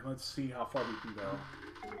longer. Let's see how far we can go.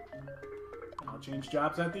 I'll change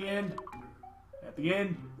jobs at the end. At the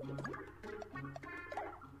end.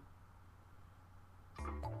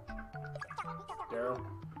 Darrow.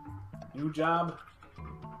 New job.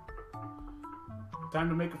 Time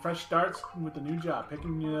to make a fresh start with a new job.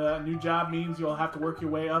 Picking a new job means you'll have to work your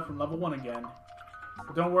way up from level 1 again.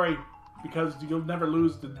 But don't worry, because you'll never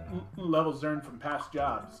lose the levels earned from past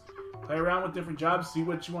jobs. Play around with different jobs, see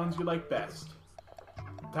which ones you like best.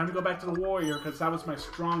 Time to go back to the warrior, because that was my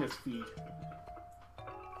strongest feat.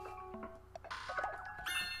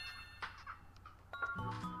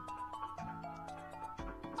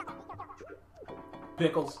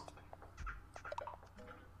 Pickles.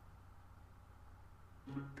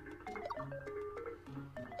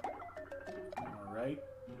 Alright.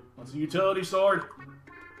 What's a utility sword?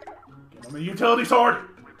 Give him a utility sword!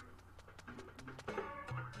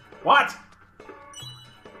 What?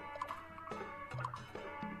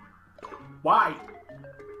 Why?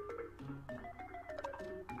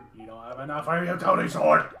 You don't have enough for a utility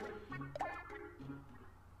sword!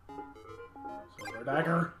 Silver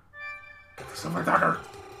dagger. Get the silver dagger!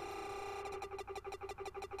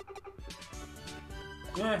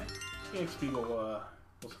 Yeah, EXP will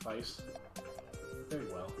suffice. Very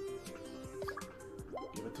well.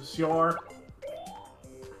 Give it to Sior.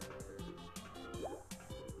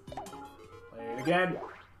 Play it again.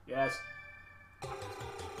 Yes.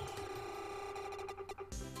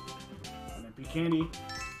 An empty candy.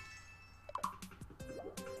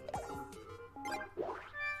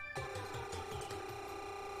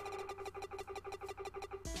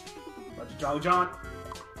 Bunch of Jolly John.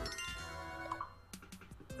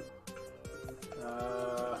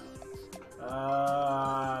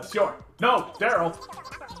 Sior. No, Daryl.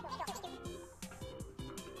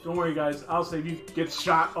 Don't worry, guys. I'll save you. Get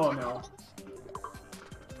shot. Oh, no.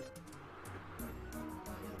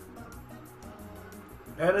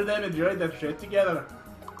 Better than enjoyed that shit together.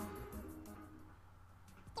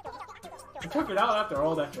 I took it out after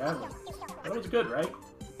all that traveling. That was good, right?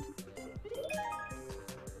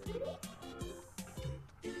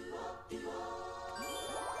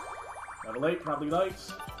 Level 8, probably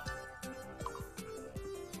lights.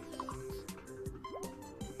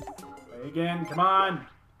 Play again, come on!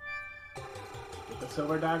 Get the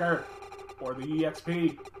silver dagger. Or the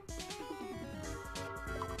EXP.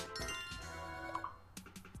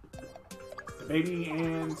 The baby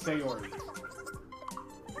and Sayori.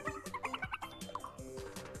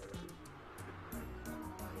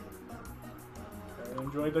 They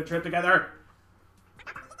enjoyed their trip together.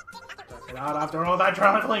 Took it out after all that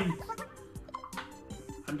traveling.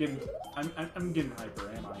 I'm getting hyper,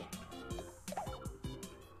 am I?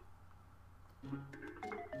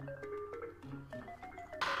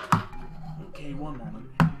 Okay, one moment.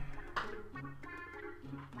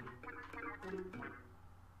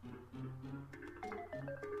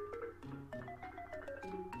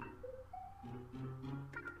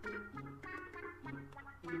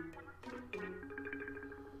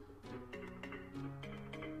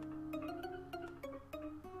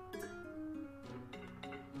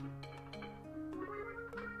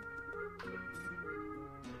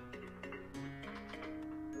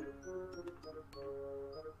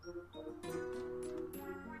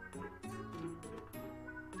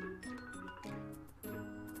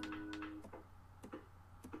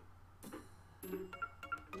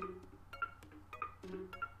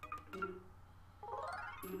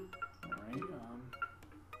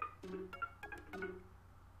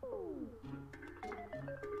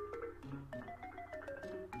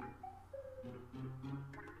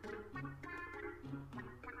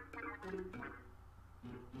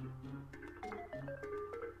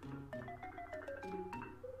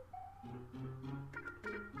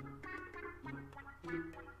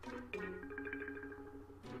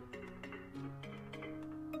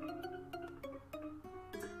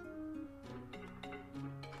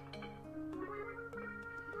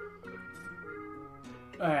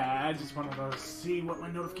 I just wanted to see what my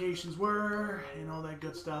notifications were and all that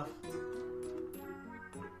good stuff.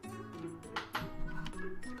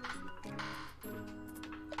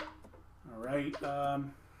 Alright,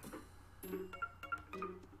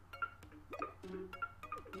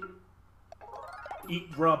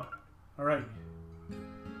 eat grub. Alright.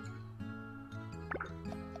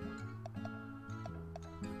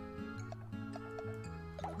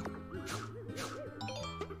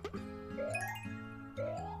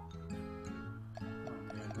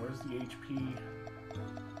 The HP.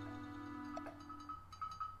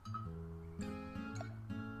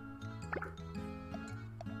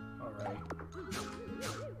 Alright.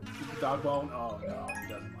 The dog bone? Oh no, he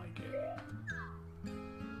doesn't like it.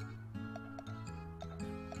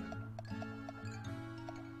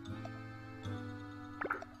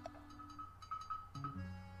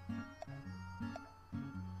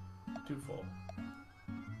 Too full.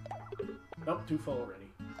 Nope, too full already.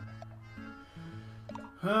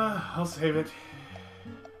 I'll save it.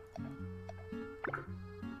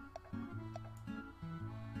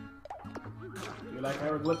 Do you like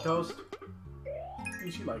hieroglyph toast? I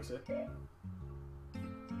think she likes it.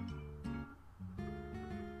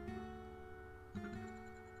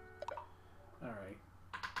 Alright.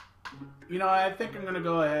 You know, I think I'm gonna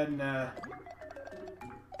go ahead and I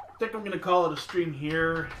think I'm gonna call it a stream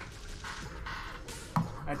here.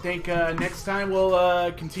 I think next time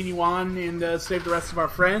we'll continue on and save the rest of our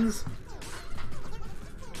friends.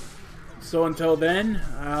 So until then,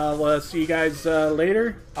 I'll see you guys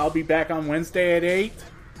later. I'll be back on Wednesday at 8.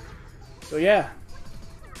 So yeah,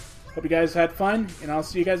 hope you guys had fun, and I'll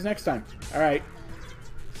see you guys next time. Alright,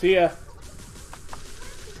 see ya.